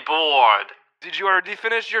charcuterie board? Did you already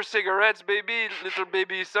finish your cigarettes, baby, little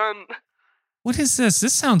baby son? What is this?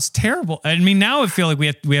 This sounds terrible. I mean, now I feel like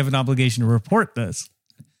we have an obligation to report this.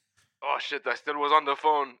 Oh shit! I still was on the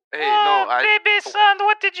phone. Hey, Oh, no, I. baby son,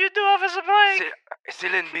 what did you do over the break?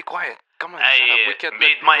 Celine, be quiet. Come on, shut up. We I can't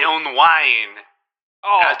made let my people- own wine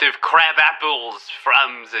Oh, out of crab apples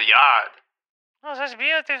from the yard. Oh, that's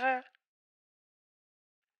beautiful.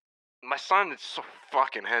 my son is so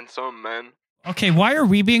fucking handsome, man. Okay, why are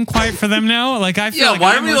we being quiet for them now? Like I feel Yeah, like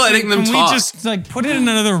why I'm are we listening. letting them Can talk? we just like put it in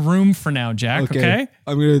another room for now, Jack? Okay.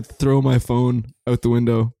 I'm going to throw my phone out the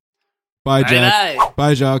window. Bye, Jack. Bye-bye.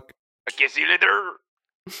 Bye, Jacques. Okay, see you later.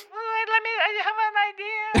 Wait, I have an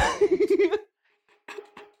idea.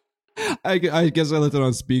 I guess I left it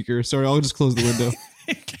on speaker. Sorry, I'll just close the window.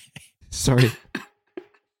 Sorry.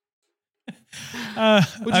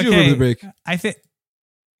 What'd you do over the break? I think.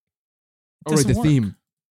 Oh, right, the theme.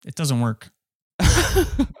 It doesn't work.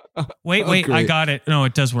 Wait, Oh, I great. got it. No,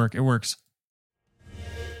 it does work. It works.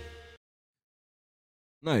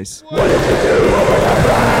 Nice.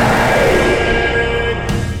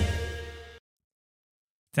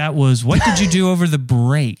 That was What Did You Do Over the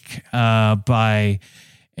Break by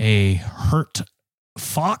a hurt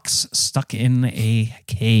fox stuck in a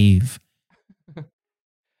cave.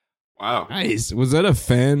 Wow. Nice. Was that a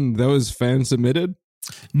fan? That was fan submitted?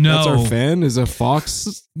 No. That's our fan? Is a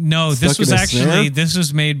fox? No, stuck this was in a actually, snare? this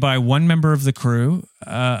was made by one member of the crew,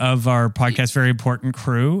 of our podcast, Very Important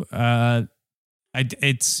crew.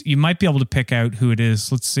 It's you might be able to pick out who it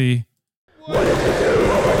is. Let's see.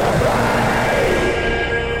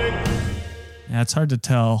 Yeah, it's hard to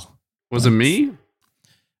tell. Was it me?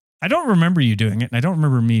 I don't remember you doing it, and I don't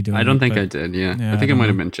remember me doing it. I don't think but- I did. Yeah, Yeah, I think I it might don't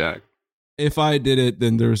have know. been Jack. If I did it,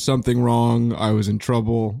 then there was something wrong. I was in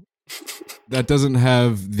trouble. That doesn't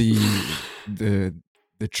have the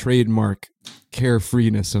trademark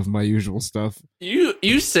carefreeness of my usual stuff.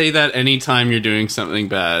 You say that anytime you're doing something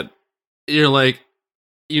bad. You're like,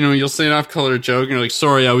 you'll say an off-color joke, and you're like,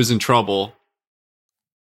 sorry, I was in trouble.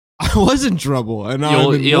 I was in trouble, and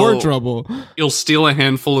now I'm in more trouble. You'll steal a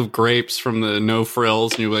handful of grapes from the No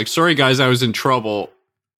Frills, and you're like, sorry, guys, I was in trouble.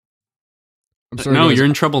 I'm sorry, No, guys. you're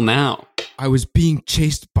in trouble now. I was being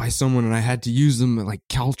chased by someone, and I had to use them like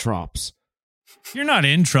caltrops. You're not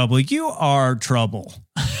in trouble. You are trouble.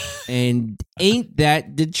 And ain't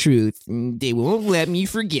that the truth? They won't let me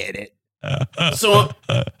forget it. So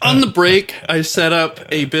on the break, I set up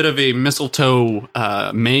a bit of a mistletoe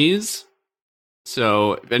maze.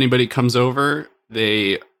 So if anybody comes over,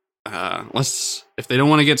 they if they don't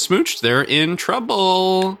want to get smooched, they're in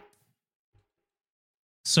trouble.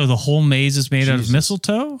 So the whole maze is made out of Jesus.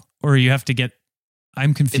 mistletoe, or you have to get?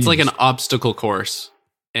 I'm confused. It's like an obstacle course,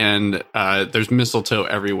 and there's mistletoe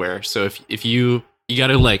everywhere. So if you got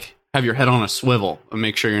to like have your head on a swivel and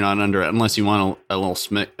make sure you're not under it, unless you want a little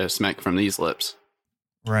smack from these lips.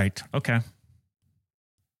 Right. Okay.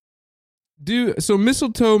 So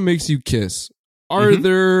mistletoe makes you kiss. Are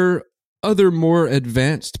there other more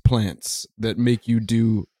advanced plants that make you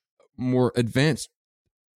do more advanced?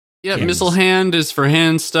 Yeah, Yes. missile hand is for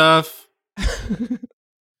hand stuff.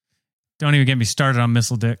 Don't even get me started on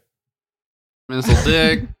missile dick. Missile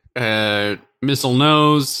dick, missile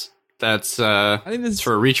nose. That's I think this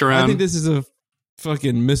for a reach around. I think this is a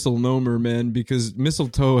fucking misnomer, man, because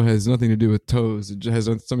mistletoe has nothing to do with toes. It just has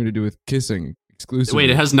something to do with kissing exclusively. Wait,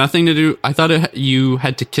 it has nothing to do. I thought you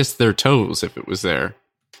had to kiss their toes if it was there.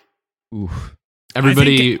 Oof.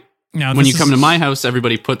 Everybody, Now, when this you come is- to my house,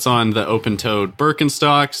 everybody puts on the open-toed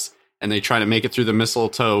Birkenstocks, and they try to make it through the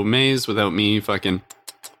mistletoe maze without me fucking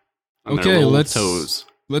on their Okay, little let's toes.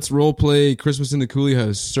 role play Christmas in the Cooley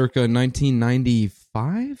House circa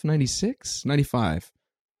 1995, 96, 95.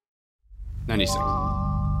 96.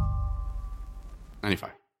 95.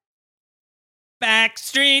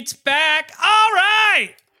 Backstreet's back. All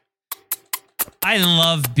right. I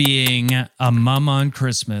love being a mom on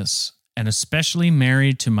Christmas, and especially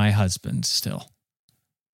married to my husband still.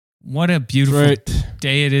 What a beautiful Right.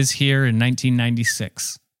 day it is here in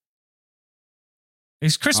 1996.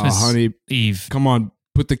 It's Christmas honey, Eve. Come on,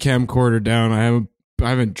 put the camcorder down. I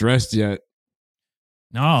haven't dressed yet.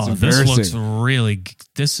 No, It's this looks embarrassing. really,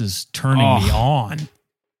 this is turning me on.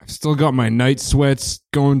 I've still got my night sweats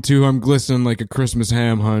going too. I'm glistening like a Christmas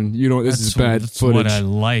ham, hun. You know, this is bad That's footage. what I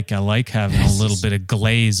like. I like having a little bit of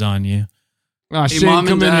glaze on you. Ah, Hey, Shane, Mom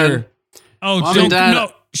come and in Dad. here. Oh, Mom don't, and Dad-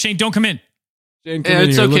 no, Shane, don't come in. Shane, come Yeah, in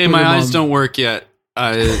it's here. Look okay. what My your eyes mom- don't work yet.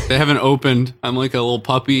 They haven't opened. I'm like a little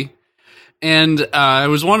puppy. And I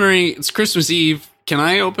was wondering, it's Christmas Eve. Can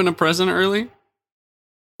I open a present early?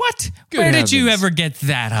 What? Good Where did you heavens. ever get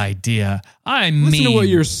that idea? I Listen mean, to what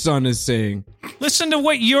your son is saying. listen to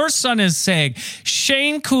what your son is saying.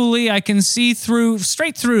 Shane Cooley, I can see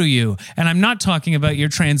straight through you. And I'm not talking about your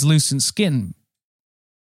translucent skin.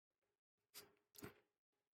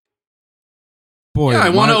 Boy, Yeah, I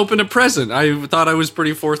want to my- open a present. I thought I was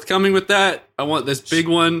pretty forthcoming with that. I want this big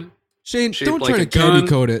one. Shane, shaped don't like try a to candy gun.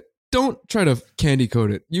 coat it. Don't try to candy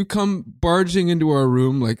coat it. You come barging into our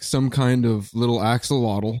room like some kind of little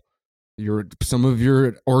axolotl. Some of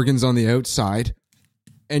your organs on the outside,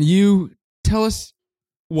 and you tell us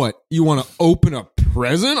what you want to open a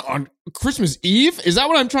present on Christmas Eve. Is that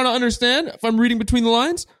what I'm trying to understand? If I'm reading between the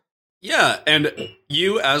lines. Yeah, and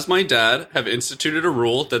you, as my dad, have instituted a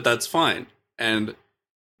rule that that's fine. And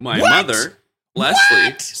my What? mother,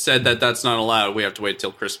 Leslie said that that's not allowed. We have to wait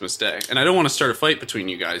till Christmas Day. And I don't want to start a fight between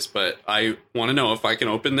you guys, but I want to know if I can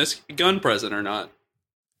open this gun present or not.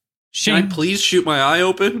 Shane, Can I please shoot my eye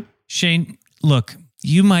open? Shane, look,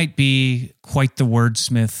 you might be quite the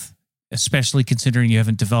wordsmith, especially considering you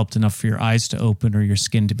haven't developed enough for your eyes to open or your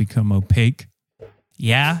skin to become opaque.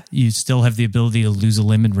 Yeah, you still have the ability to lose a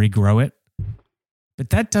limb and regrow it. But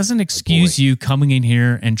that doesn't excuse you coming in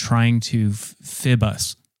here and trying to fib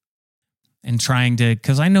us. And trying to,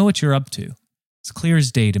 because I know what you're up to. It's clear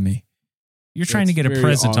as day to me. You're trying to get a very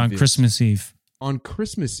present on obvious. Christmas Eve. On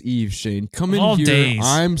Christmas Eve, Shane, come in All here. days.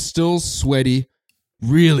 I'm still sweaty,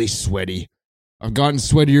 really sweaty. I've gotten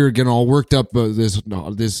sweatier, getting all worked up. This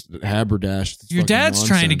haberdash. This Your fucking dad's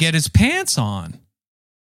trying to nonsense. get his pants on.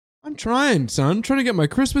 I'm trying, son. I'm trying to get my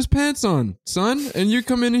Christmas pants on, son. And you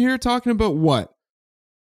come in here talking about what?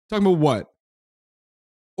 Talking about what?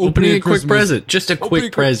 Opening a quick Christmas- present. Just a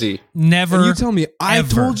quick prezi. Never. And you tell me, I ever.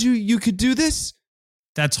 told you could do this?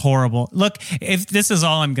 That's horrible. Look, if this is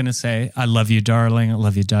all I'm going to say, I love you, darling. I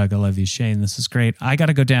love you, Doug. I love you, Shane. This is great. I got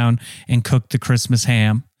to go down and cook the Christmas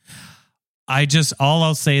ham. All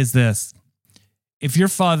I'll say is this. If your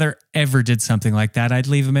father ever did something like that, I'd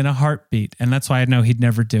leave him in a heartbeat. And that's why I know he'd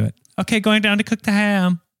never do it. Okay, going down to cook the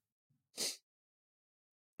ham.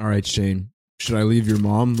 All right, Shane. Should I leave your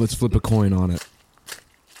mom? Let's flip a coin on it.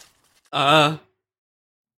 Yeah,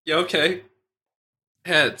 okay.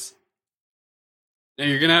 Heads. Now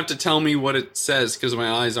you're gonna have to tell me what it says because my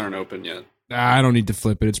eyes aren't open yet. Nah, I don't need to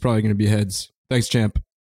flip it. It's probably going to be heads. Thanks, champ.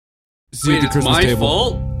 See you Wait, at the it's Christmas my table.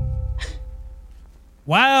 fault?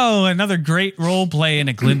 Wow, another great role play and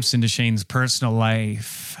a glimpse into Shane's personal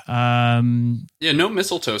life. Yeah, no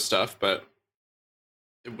mistletoe stuff, but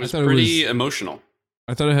it was thought it pretty was- emotional.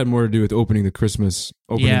 I thought it had more to do with opening the present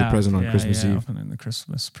on Christmas Eve. Opening the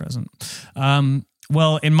Christmas present.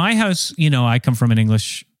 Well, in my house, I come from an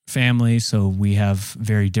English family, so we have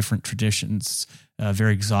very different traditions,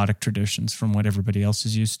 very exotic traditions from what everybody else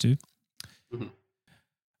is used to. Mhm.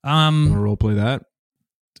 Want to role play that?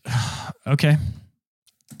 Okay.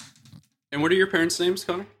 And what are your parents' names,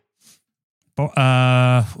 Connor?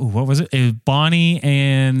 What was it? Bonnie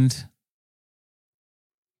and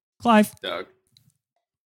Clive. Doug.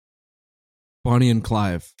 Bonnie and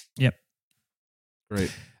Clive. Yep.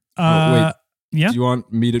 Great. Wait. Yeah. Do you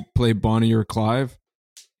want me to play Bonnie or Clive?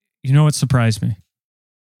 You know what surprised me?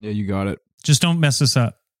 Yeah, you got it. Just don't mess this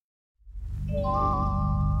up.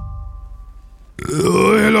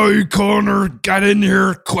 Hello, Connor. Get in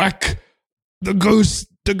here, quick. The goose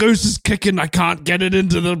is kicking. I can't get it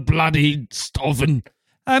into the bloody oven.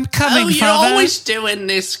 I'm coming, Oh, you're Father. always doing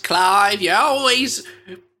this, Clive. You're always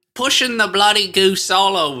pushing the bloody goose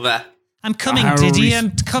all over. I'm coming, How Diddy. are we-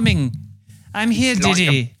 I'm coming. I'm here, Like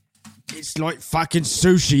Diddy. It's like fucking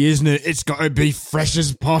sushi, isn't it? It's got to be fresh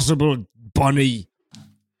as possible, Bonnie.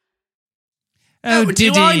 Oh, do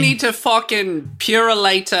Diddy. I need to fucking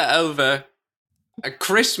purulate it over a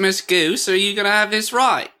Christmas goose, or are you going to have this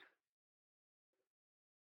right?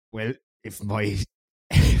 Well, if my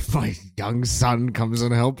young son comes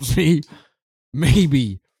and helps me,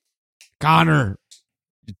 maybe. Connor,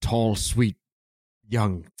 you tall, sweet,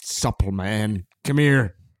 young, supple man, come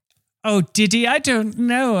here. Oh, Diddy, I don't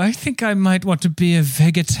know. I think I might want to be a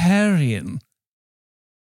vegetarian.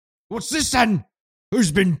 What's this then?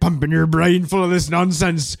 Who's been pumping your brain full of this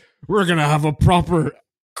nonsense? We're gonna have a proper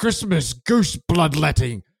Christmas goose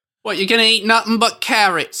bloodletting. What, you're going to eat nothing but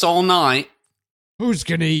carrots all night? Who's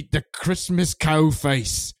gonna eat the Christmas cow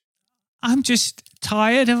face? I'm just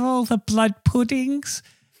tired of all the blood puddings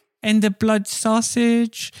and the blood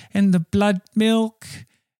sausage and the blood milk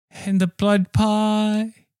and the blood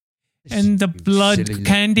pie and the blood silly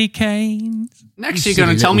candy canes. Next, You you're going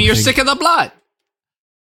silly to tell me little you're thing. sick of the blood.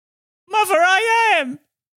 Mother, I am.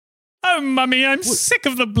 Oh, Mummy, I'm sick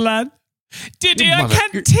of the blood. Diddy, Your I mother-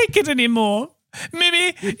 can't take it anymore.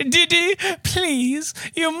 Mimi, Diddy, please,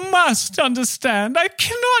 you must understand. I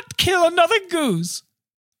cannot kill another goose.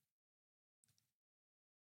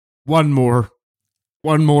 One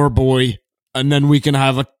more, boy, and then we can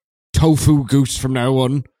have a tofu goose from now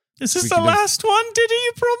on. Is this We the can have- last one, Diddy,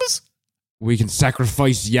 you promise? We can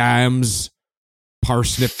sacrifice yams,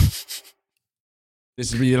 parsnip.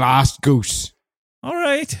 This will be the last goose. All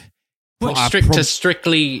right. We'll I stick to prom-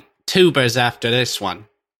 strictly tubers after this one.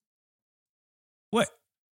 What?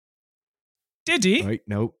 Diddy, Right?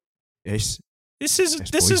 No. Yes. this is Yes,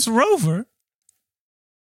 this boy. is Rover.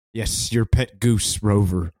 Yes, your pet goose,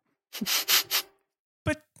 Rover.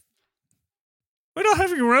 But we're not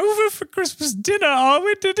having Rover for Christmas dinner, are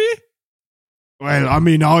we, Diddy? Well, I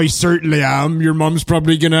mean, I certainly am. Your mum's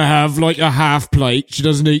probably going to have like a half plate. She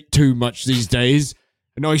doesn't eat too much these days.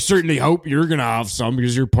 And I certainly hope you're going to have some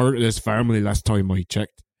because you're part of this family last time I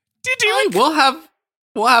checked. Did you? We'll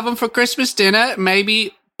have them for Christmas dinner,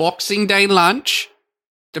 maybe Boxing Day lunch,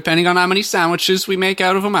 depending on how many sandwiches we make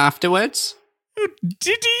out of them afterwards.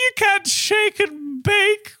 Did you can't shake and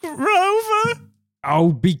bake, Rover?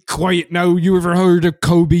 Oh, be quiet now. You ever heard of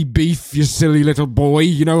Kobe beef, you silly little boy?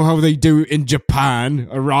 You know how they do in Japan,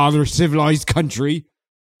 a rather civilized country?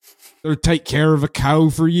 They'll take care of a cow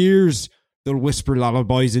for years. They'll whisper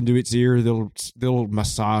lullabies into its ear. They'll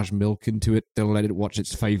massage milk into it. They'll let it watch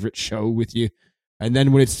its favorite show with you. And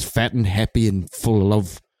then when it's fat and happy and full of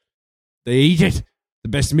love, they eat it. The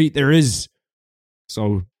best meat there is.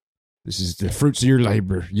 So, this is the fruits of your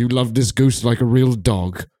labor. You love this goose like a real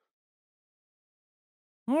dog.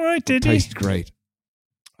 All right, did he? Tastes great.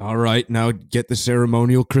 All right, now get the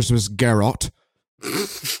ceremonial Christmas garrote.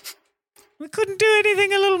 We couldn't do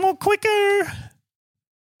anything a little more quicker.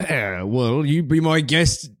 Well, you be my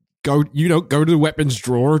guest. Go to the weapons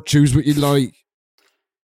drawer. Choose what you like.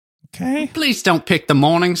 Okay. Please don't pick the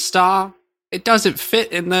Morning Star. It doesn't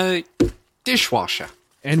fit in the dishwasher.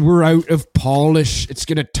 And we're out of polish. It's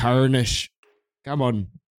gonna tarnish. Come on.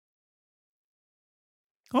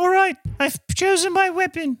 All right, I've chosen my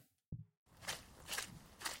weapon.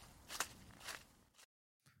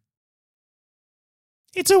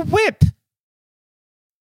 It's a whip.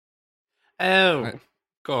 Oh, of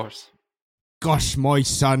course. Gosh, my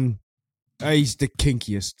son. He's the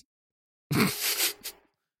kinkiest.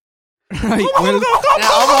 Right, well,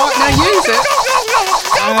 Now use it.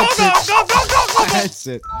 That's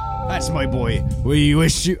it. That's my boy. We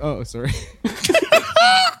wish you... Oh, sorry.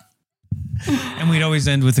 And we'd always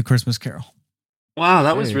end with a Christmas carol. Wow,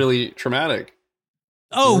 that was really traumatic.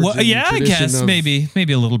 Oh, well, Origin yeah, I tradition guess. of- Maybe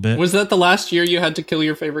a little bit. Was that the last year you had to kill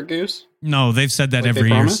your favorite goose? No, they've said that Like they every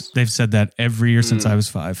year. promised? They've said that every year since I was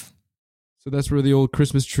 5. So that's where the old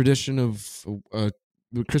Christmas tradition of...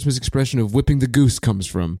 the Christmas expression of whipping the goose comes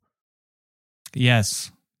from.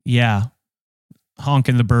 Yes. Yeah.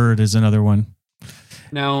 Honking the bird is another one.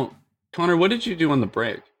 Now, Connor, what did you do on the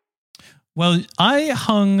break? Well, I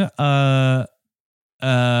hung a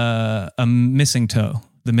missing toe.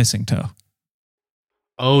 The missing toe.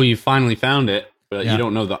 Oh, you finally found it, but Yeah. you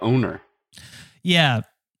don't know the owner. Yeah,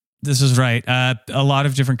 this is right. A lot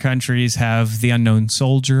of different countries have the unknown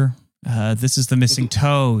soldier. This is the missing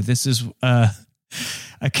toe. This is a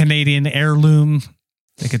Canadian heirloom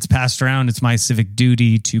that gets passed around. It's my civic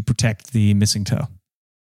duty to protect the missing toe.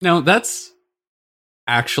 Now, that's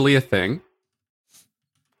actually a thing.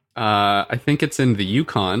 I think it's in the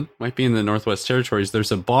Yukon, might be in the Northwest Territories.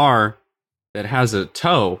 There's a bar that has a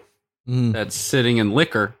toe that's sitting in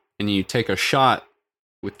liquor, and you take a shot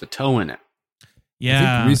with the toe in it.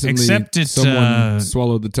 Yeah, recently except it's someone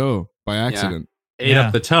swallowed the toe by accident. Ate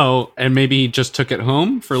up the toe, and maybe just took it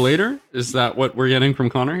home for later. Is that what we're getting from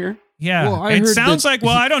Connor here? yeah. Well, I it heard sounds that like.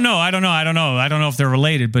 Well, I don't know. I don't know if they're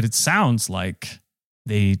related, but it sounds like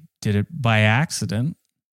they did it by accident.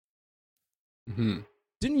 Mm-hmm.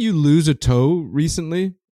 Didn't you lose a toe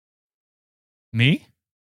recently? Me?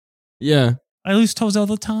 Yeah. I lose toes all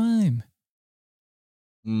the time.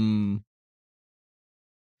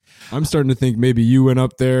 I'm starting to think maybe you went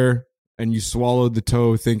up there and you swallowed the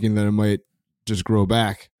toe thinking that it might just grow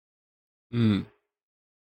back.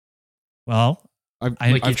 Well,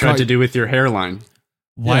 Like you tried to do with your hairline.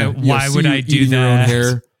 Why would I do Your own that?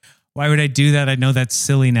 hair. Why would I do that? I know that's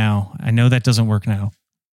silly now. I know that doesn't work now.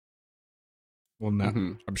 Well, now,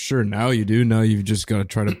 I'm sure now you do. Now you've just got to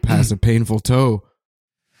try to pass a painful toe.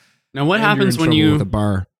 Now, what And you're happens in when trouble you with a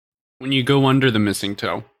bar? when you go under the missing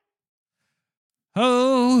toe?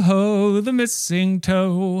 Ho, ho, the missing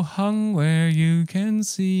toe hung where you can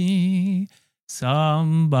see.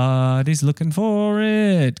 Somebody's looking for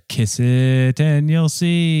it. Kiss it and you'll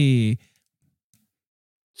see.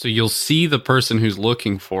 So you'll see the person who's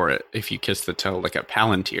looking for it if you kiss the toe, like a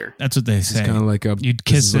palantir. That's what they It's say. kind of like You'd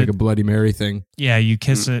kiss like it. a Bloody Mary thing. Yeah, you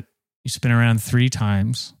kiss it. You spin around 3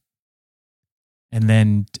 times. And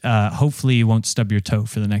then hopefully you won't stub your toe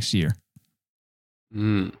for the next year.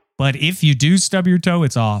 But if you do stub your toe,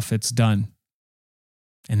 it's off. It's done.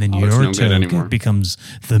 And then Oh, it's your no good anymore. toe becomes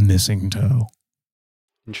the missing toe.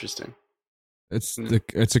 Interesting. It's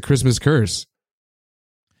a Christmas curse.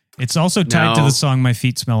 It's also tied to No. the song My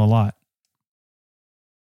Feet Smell a Lot.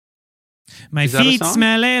 My Is that a feet song?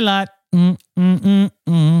 smell a lot.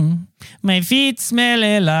 Mm-mm-mm-mm. My feet smell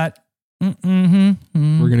a lot.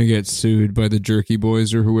 Mm-mm-mm-mm. We're gonna get sued by the Jerky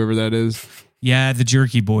Boys or whoever that is. Yeah, the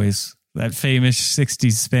Jerky Boys. That famous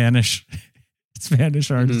 60s Spanish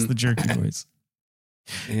artist, Mhm. the Jerky Boys.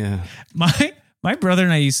 Yeah. My brother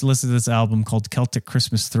and I used to listen to this album called Celtic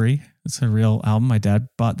Christmas 3. It's a real album. My dad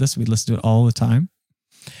bought this. We listened to it all the time.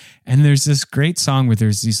 And there's this great song where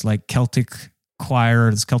there's these like this Celtic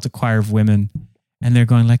choir of women, and they're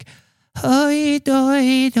going like, "Hoi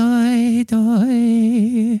doi doi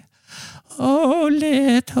doi, oh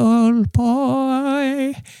little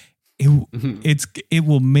boy." It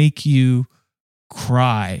will make you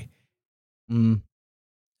cry.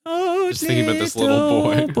 Oh, just thinking about this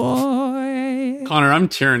little boy. Connor, I'm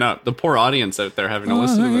tearing up. The poor audience out there having to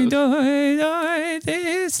listen to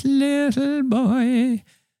this little boy.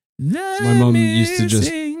 My mom used to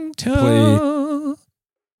just play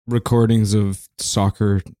recordings of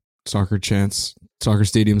soccer chants, soccer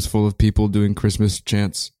stadiums full of people doing Christmas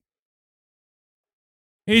chants.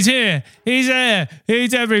 He's here. He's there.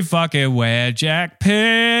 He's every fucking where. Jack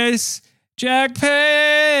Piss. Jack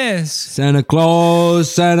Piss. Santa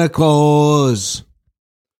Claus. Santa Claus.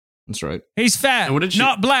 That's right. He's fat,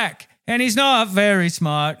 not black, and he's not very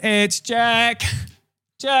smart. It's Jack.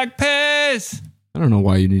 Jack Piss. I don't know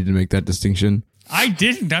why you need to make that distinction. I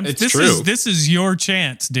didn't. It's true. This is your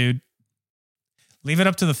chance, dude. Leave it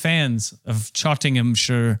up to the fans of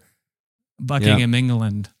Cottinghamshire, Buckingham,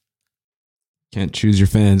 England. Can't choose your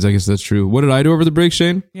fans. I guess that's true. What did I do over the break,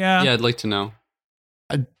 Shane? Yeah. Yeah, I'd like to know.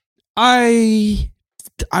 I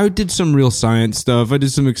did some real science stuff. I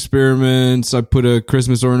did some experiments. I put a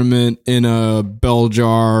Christmas ornament in a bell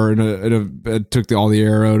jar and I took all the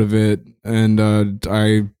air out of it. And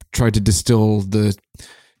I tried to distill the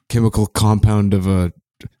chemical compound of a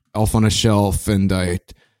Elf on a Shelf, and I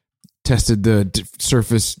tested the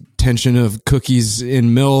surface tension of cookies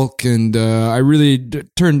in milk, and I really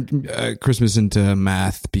turned Christmas into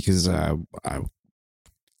math because I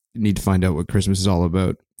need to find out what Christmas is all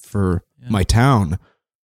about for my town.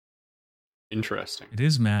 Interesting. It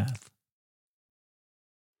is math.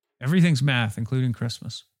 Everything's math, including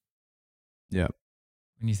Christmas. Yeah.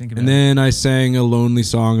 When you think about and then I sang a lonely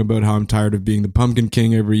song about how I'm tired of being the Pumpkin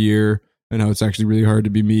King every year and how it's actually really hard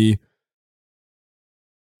to be me.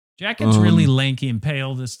 Jack gets really lanky and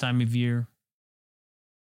pale this time of year.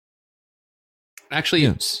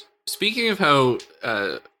 Actually, speaking of how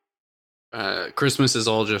Christmas is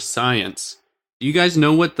all just science, do you guys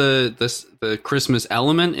know what the Christmas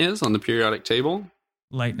element is on the periodic table?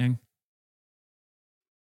 Lightning.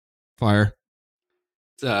 Fire.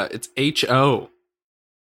 It's H-O.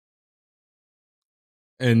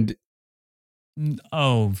 And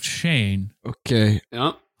Shane. Okay.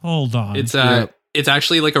 Yeah. Hold on. It's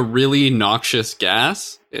actually like a really noxious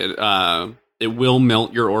gas. It will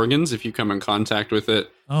melt your organs if you come in contact with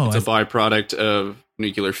it. It's a byproduct of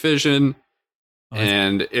nuclear fission.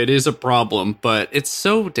 And it is a problem, but it's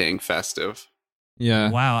so dang festive.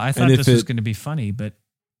 Yeah. Wow, I thought this was going to be funny, but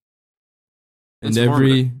and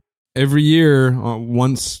every year,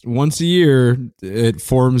 once a year, it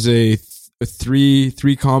forms a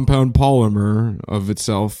three compound polymer of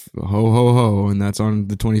itself. Ho ho ho, and that's on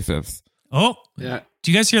the 25th. Oh, yeah.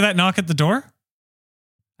 Do you guys hear that knock at the door?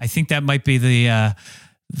 I think that might be the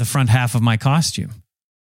front half of my costume.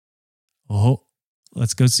 Oh,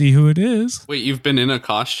 let's go see who it is. Wait, you've been in a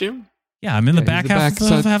costume? Yeah, I'm in the back half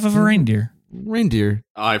of a reindeer. Reindeer.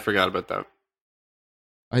 Oh, I forgot about that.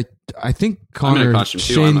 I think Connor. I'm in a costume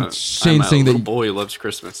too. Shane I'm a saying little that boy who loves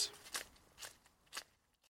Christmas.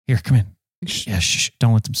 Here, come in. Yeah, shh,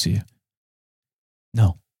 don't let them see you.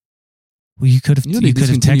 No. Well, you could have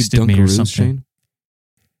texted me or something. Shane?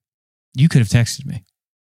 You could have texted me.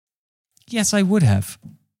 Yes, I would have.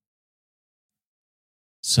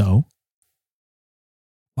 So,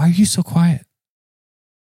 why are you so quiet?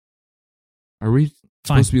 Are we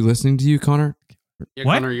supposed to be listening to you, Connor? Yeah,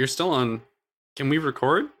 what? Connor, you're still on. Can we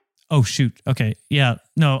record? Oh, shoot. Okay. Yeah.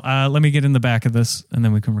 No, let me get in the back of this and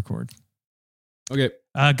then we can record. Okay.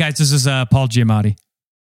 Guys, this is Paul Giamatti.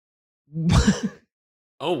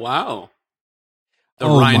 Oh, wow. The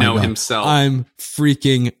rhino himself. I'm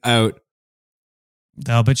freaking out.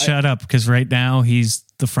 Oh, but shut up, because right now he's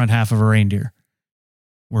the front half of a reindeer.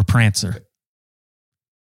 We're Prancer.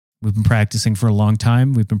 We've been practicing for a long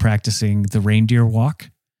time. We've been practicing the reindeer walk,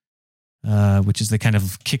 which is they kind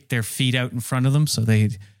of kick their feet out in front of them so they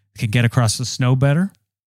can get across the snow better.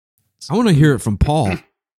 I want to hear it from Paul.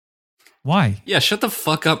 Why? Yeah, shut the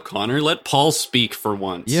fuck up, Connor. Let Paul speak for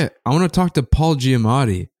once. Yeah, I want to talk to Paul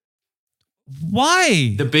Giamatti.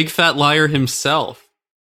 Why? The big fat liar himself.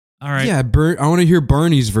 All right. Yeah, I want to hear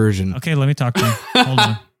Barney's version. Okay, let me talk to you. Hold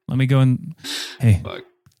on. Let me go and... Hey,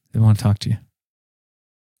 they want to talk to you.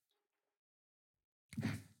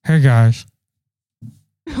 Hey, guys.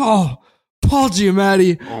 Oh, Paul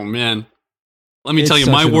Giamatti. Oh, man. Let me It's tell you,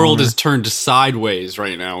 such my an world honor. is turned sideways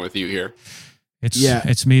right now with you here.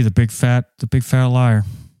 It's me, the big fat liar.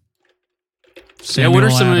 What are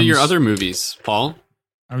some of Adams. your other movies, Paul?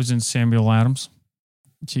 I was in Samuel Adams,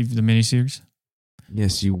 Chief the miniseries.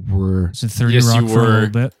 Yes, you were. I was in 30 Yes, Rock you for a were. little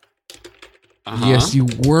bit. Uh-huh. Yes, you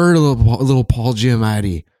were little Paul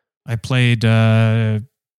Giamatti. I played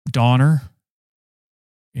Donner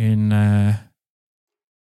in the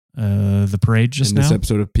parade just in now. this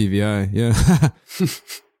episode of PVI. Yeah.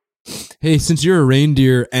 Hey, since you're a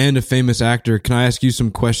reindeer and a famous actor, can I ask you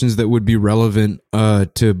some questions that would be relevant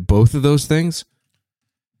to both of those things?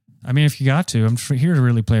 I mean, if you got to, I'm here to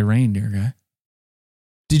really play a reindeer guy.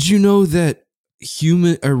 Did you know that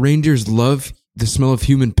reindeers love the smell of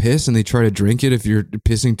human piss and they try to drink it if you're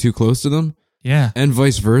pissing too close to them? Yeah. And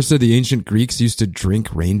vice versa. The ancient Greeks used to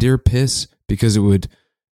drink reindeer piss because it would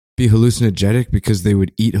be hallucinogenic because they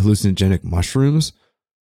would eat hallucinogenic mushrooms.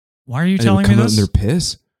 Why are you and telling it me would come this? out in their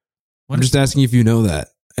piss. What I'm is- just asking if you know that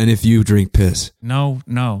and if you drink piss. No,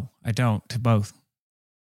 I don't. To both.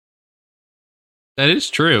 That is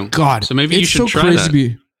true. God, so maybe you it's should so try crazy that. to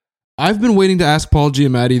be. I've been waiting to ask Paul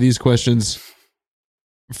Giamatti these questions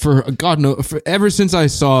for ever since I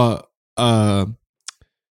saw.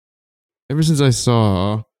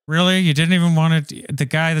 Really? You didn't even want it? The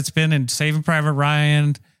guy that's been in Saving Private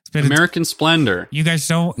Ryan. American Splendor. You guys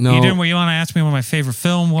don't. No. You didn't. You want to ask me what my favorite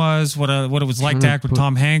film was? What it was like to act with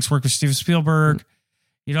Tom Hanks, work with Steven Spielberg.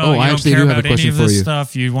 You know, Oh, you I don't actually care do have about a any question of for this you.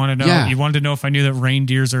 stuff. You want to know. Yeah. You wanted to know if I knew that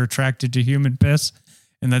reindeers are attracted to human piss,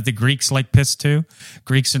 and that the Greeks like piss too.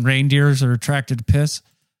 Greeks and reindeers are attracted to piss.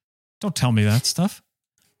 Don't tell me that stuff.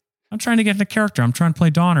 I'm trying to get into character. I'm trying to play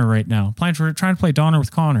Donner right now. Trying to play Donner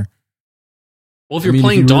with Connor. Well, if you're I mean, if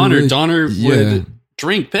playing you were Donner, really- Donner yeah. would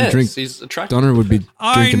drink piss. Drink- He's attracted. Donner would be drinking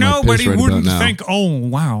I know, my but piss he right wouldn't about now. think, oh,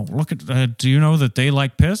 wow, look at, do you know that they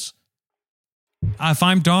like piss? If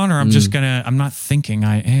I'm Donner, I'm just I'm not thinking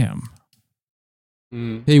I am.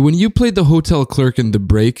 Hey, when you played the hotel clerk in The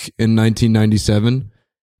Break in 1997,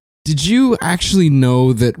 did you actually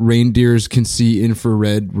know that reindeers can see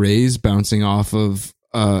infrared rays bouncing off of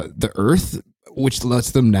the Earth, which lets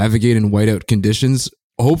them navigate in whiteout conditions,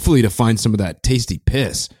 hopefully to find some of that tasty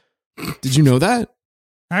piss? Did you know that?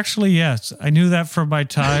 Actually, yes. I knew that from my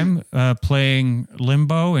time playing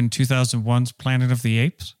Limbo in 2001's Planet of the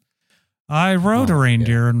Apes. I rode a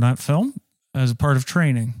reindeer in that film as a part of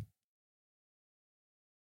training.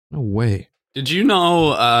 No way. Did you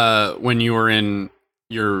know when you were in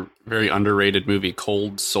your very underrated movie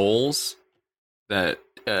Cold Souls that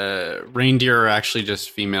reindeer are actually just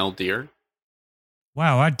female deer?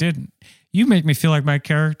 Wow, I didn't. You make me feel like my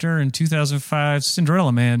character in 2005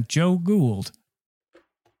 Cinderella Man, Joe Gould.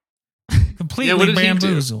 Completely what did he do?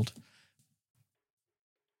 bamboozled.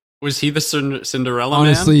 Was he the Cinderella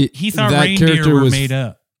Honestly, man? He thought that reindeer character were was made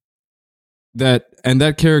up.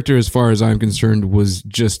 That character, as far as I'm concerned, was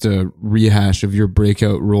just a rehash of your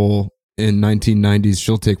breakout role in 1990s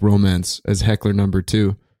She'll Take Romance as Heckler number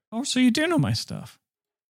 2. Oh, so you do know my stuff.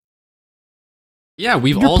 Yeah,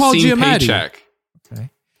 we've You're all Paul seen Giamatti. Paycheck. Okay.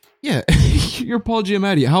 Yeah, you're Paul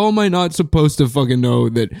Giamatti. How am I not supposed to fucking know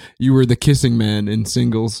that you were the kissing man in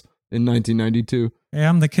Singles in 1992? Hey,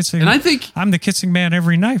 I'm the kissing. And I think I'm the kissing man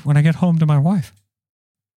every night when I get home to my wife.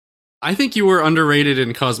 you were underrated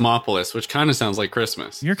in Cosmopolis, which kind of sounds like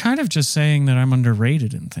Christmas. You're kind of just saying that I'm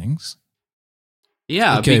underrated in things.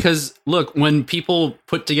 Yeah, Okay. because look, when people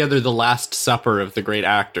put together the Last Supper of the great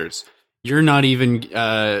actors, you're not even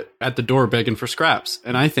at the door begging for scraps.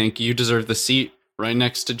 And I think you deserve the seat right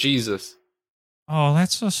next to Jesus. Oh,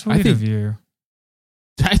 that's so sweet of you.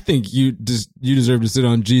 I think you deserve to sit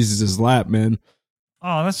on Jesus' lap, man.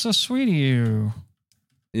 Oh, that's so sweet of you.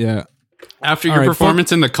 Yeah. After All your right,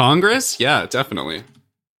 performance in the Congress? Yeah, definitely.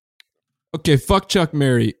 Okay, fuck Chuck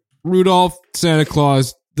Berry, Rudolph, Santa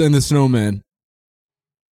Claus, then the snowman.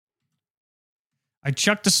 I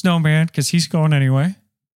chucked the snowman because he's going anyway.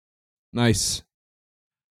 Nice.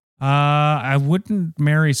 I wouldn't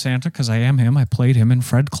marry Santa because I am him. I played him in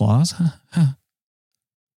Fred Claus.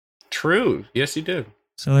 True. Yes, you did.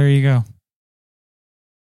 So there you go.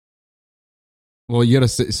 Well, you gotta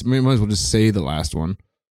say, might as well just say the last one.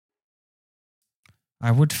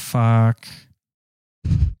 I would fuck.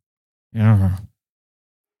 Yeah.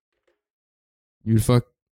 You'd fuck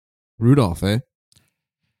Rudolph, eh?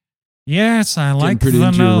 Yes, I like pretty the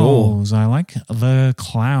into your role. nose. I like the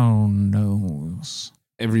clown nose.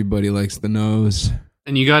 Everybody likes the nose.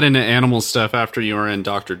 And you got into animal stuff after you were in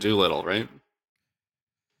Dr. Dolittle, right?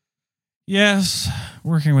 Yes,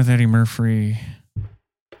 working with Eddie Murphy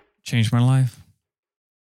changed my life.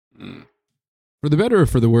 For the better or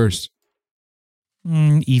for the worse?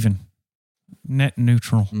 Even. Net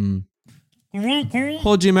neutral.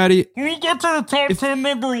 Paul Giamatti. Can we get to the top 10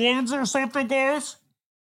 number ones or something, guys?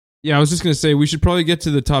 Yeah, I was just going to say, we should probably get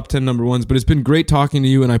to the top 10 number ones, but it's been great talking to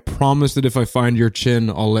you, and I promise that if I find your chin,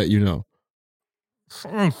 I'll let you know.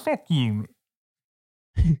 Hey, fuck you.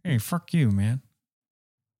 Hey, fuck you, man.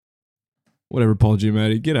 Whatever, Paul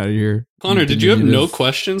Giamatti. Get out of here. Connor, did you have no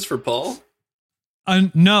questions for Paul?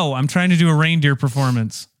 No, I'm trying to do a reindeer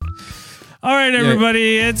performance. All right,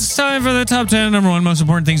 everybody, it's time for the top 10 number one most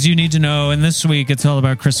important things you need to know. And this week, it's all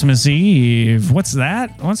about Christmas Eve. What's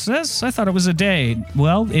that? What's this? I thought it was a day.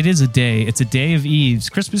 Well, it is a day. It's a day of Eves.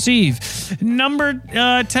 Christmas Eve. Number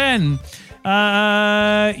 10.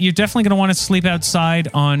 You're definitely going to want to sleep outside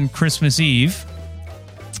on Christmas Eve.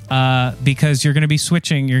 Because you're going to be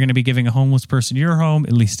switching. You're going to be giving a homeless person your home,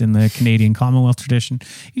 at least in the Canadian Commonwealth tradition.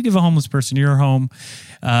 You give a homeless person your home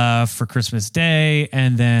for Christmas Day,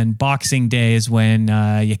 and then Boxing Day is when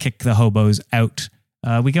you kick the hobos out.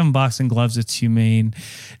 We give them boxing gloves. It's humane.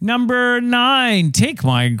 Number 9, take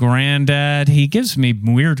my granddad. He gives me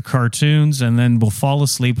weird cartoons, and then we'll fall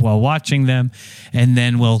asleep while watching them, and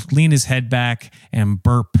then we'll lean his head back and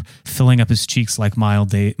burp, filling up his cheeks like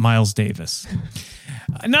Miles Davis.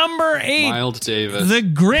 Number 8, Miles Davis. The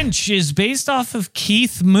Grinch is based off of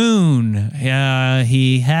Keith Moon.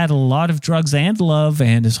 He had a lot of drugs and love,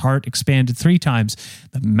 and his heart expanded 3 times.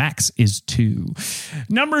 The max is 2.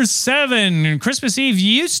 Number 7, Christmas Eve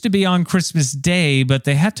used to be on Christmas Day, but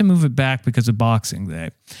they had to move it back because of Boxing Day.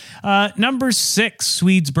 Number 6,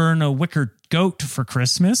 Swedes burn a wicker goat for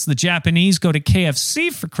Christmas. The Japanese go to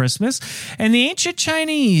KFC for Christmas. And the ancient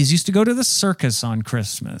Chinese used to go to the circus on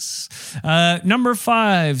Christmas. Number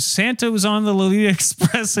 5, Santa was on the Lolita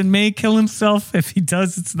Express and may kill himself. If he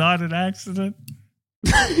does, it's not an accident.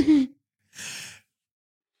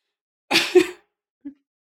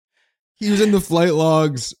 He was in the flight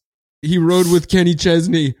logs. He rode with Kenny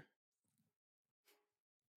Chesney.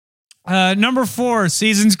 Number 4,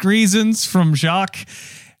 Seasons Greasons from Jacques.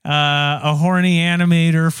 A horny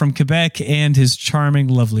animator from Quebec and his charming,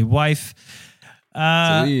 lovely wife.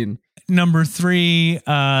 Number 3,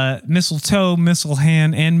 mistletoe, mistletoe,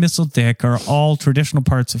 and mistledick are all traditional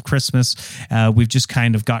parts of Christmas. We've just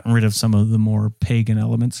kind of gotten rid of some of the more pagan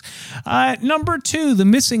elements. Number 2, the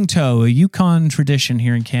missing toe, a Yukon tradition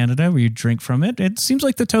here in Canada where you drink from it. It seems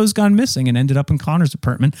like the toe's gone missing and ended up in Connor's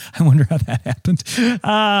apartment. I wonder how that happened.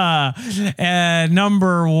 And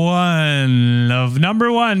number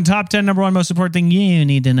 1, top 10 number 1 most important thing you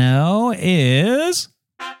need to know is...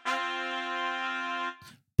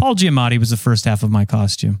 Paul Giamatti was the first half of my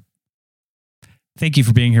costume. Thank you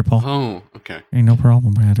for being here, Paul. Oh, okay. Hey, no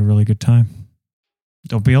problem. I had a really good time.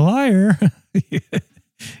 Don't be a liar.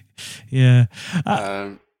 Yeah.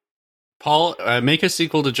 Paul, make a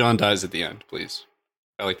sequel to John Dies at the End, please.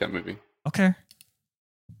 I like that movie. Okay.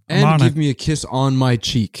 And give me a kiss on my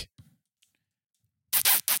cheek.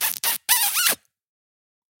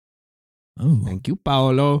 Oh, thank you,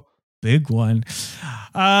 Paolo. Big one.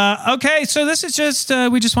 Okay, so this is just,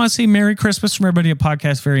 we just want to say Merry Christmas from everybody at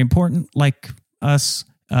Podcast Very Important. Like us,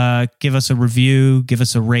 give us a review, give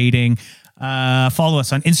us a rating, follow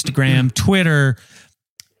us on Instagram, Twitter.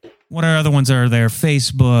 What other ones are there?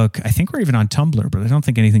 Facebook. I think we're even on Tumblr, but I don't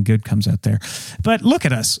think anything good comes out there. But look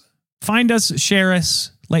at us. Find us, share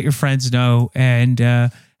us, let your friends know, and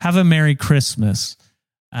have a Merry Christmas.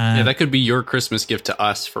 Yeah, that could be your Christmas gift to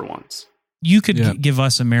us for once. You could give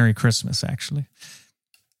us a Merry Christmas, actually.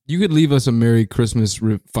 You could leave us a Merry Christmas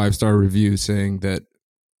 5-star review saying that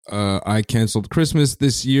I canceled Christmas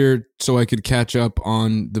this year so I could catch up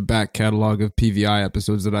on the back catalog of PVI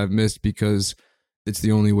episodes that I've missed because it's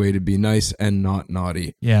the only way to be nice and not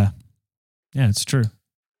naughty. Yeah. Yeah, it's true.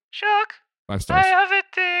 Chuck, 5 stars. I have it.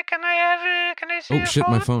 Can I see your shit,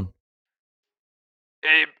 phone? my phone.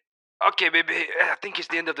 Hey, okay, baby. I think it's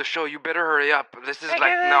the end of the show. You better hurry up. This is like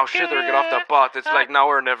now shit or get off the pot. It's like now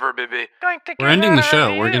or never, baby. We're ending the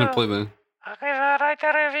show. We're going to play the... Okay, write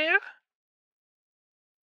a review.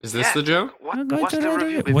 Is this the joke? What's the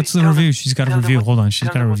review, baby? What's the review? She's got a review. Hold on. She's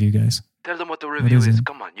got a review, guys. Tell them what the review is is. it?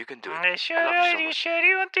 Come on, you can do it. You sure I love you you so sure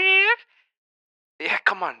you want to hear? Yeah,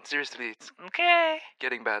 come on. Seriously, it's Okay.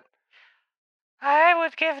 getting bad. I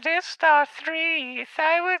would give this star 3.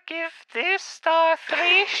 I would give this star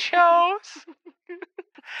 3 shows.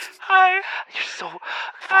 You're so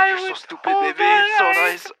stupid, baby. It's so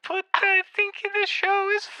nice. I think the show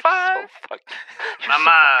is fun.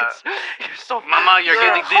 Mama, you're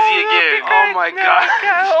getting dizzy again. Oh my god.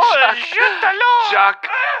 Jack.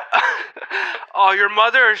 Oh, your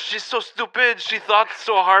mother, she's so stupid. She thought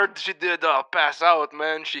so hard she did pass out,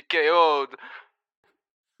 man. She KO'd.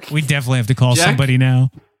 We definitely have to call Jack? somebody now.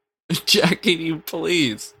 Jack, can you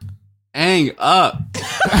please hang up?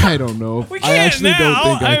 I don't know. We I can't actually now.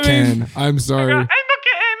 don't think I I can. mean- I'm sorry. I'm okay.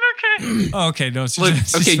 Okay, no, it's Look,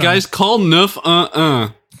 just, okay, it's guys, call Nuff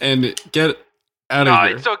and get out of Nah,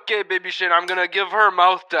 here. it's okay, baby Shane. I'm gonna give her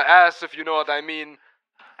mouth to ass, if you know what I mean.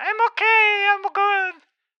 I'm okay. I'm good.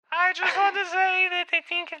 I just want to say that I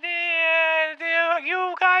think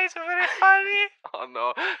you guys are very funny. Oh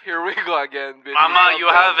no, here we go again, baby. Mama, you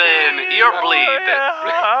have an ear bleed. You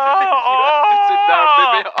have to sit down,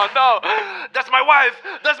 baby. Oh no, that's my wife.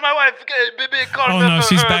 That's my wife. Okay, baby, call Oh, the no,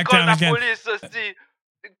 she's back call down the again. police. See,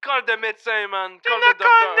 call the médecin, man. Call the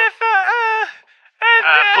doctor.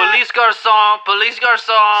 Police garçon, police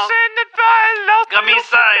garçon. Ce n'est pas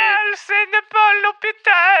Commissaire. Ce n'est pas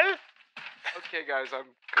l'hôpital. Okay, guys, I'm.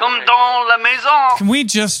 Come dans la maison. Can we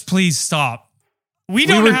just please stop? We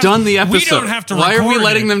were done the We episode. don't have to Why are we record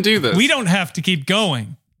letting it. them do this? We don't have to keep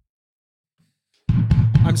going.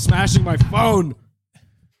 I'm smashing my phone.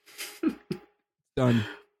 Done.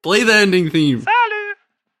 Play the ending theme. Salut.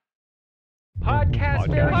 Podcast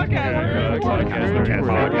very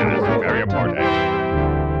important.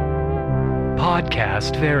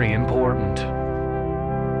 Podcast very important.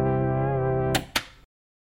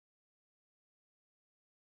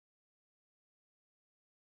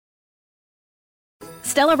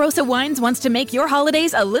 Stella Rosa Wines wants to make your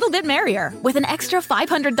holidays a little bit merrier with an extra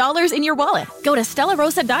 $500 in your wallet. Go to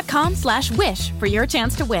stellarosa.com/wish for your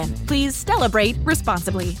chance to win. Please celebrate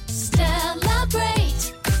responsibly.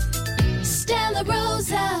 Celebrate. Stella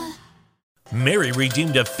Rosa. Mary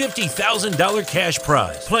redeemed a $50,000 cash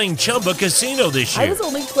prize playing Chumba Casino this year. I was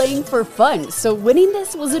only playing for fun, so winning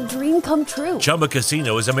this was a dream come true. Chumba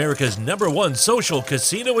Casino is America's #1 social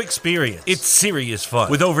casino experience. It's serious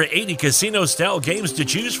fun. With over 80 casino-style games to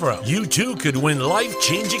choose from, you too could win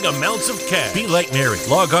life-changing amounts of cash. Be like Mary.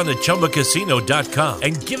 Log on to ChumbaCasino.com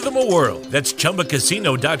and give them a whirl. That's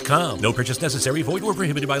ChumbaCasino.com. No purchase necessary. Void where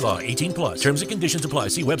prohibited by law. 18+. Terms and conditions apply.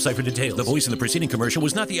 See website for details. The voice in the preceding commercial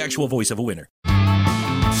was not the actual voice of a winner.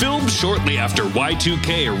 Filmed shortly after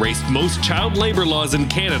Y2K erased most child labor laws in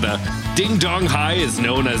Canada, Ding Dong High is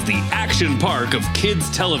known as the action park of kids'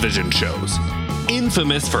 television shows.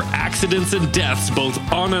 Infamous for accidents and deaths both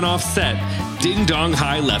on and off set, Ding Dong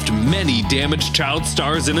High left many damaged child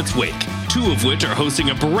stars in its wake, 2 of which are hosting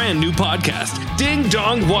a brand new podcast, Ding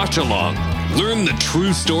Dong Watch Along. Learn the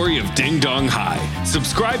true story of Ding Dong High.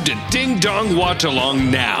 Subscribe to Ding Dong Watch Along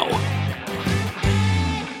now.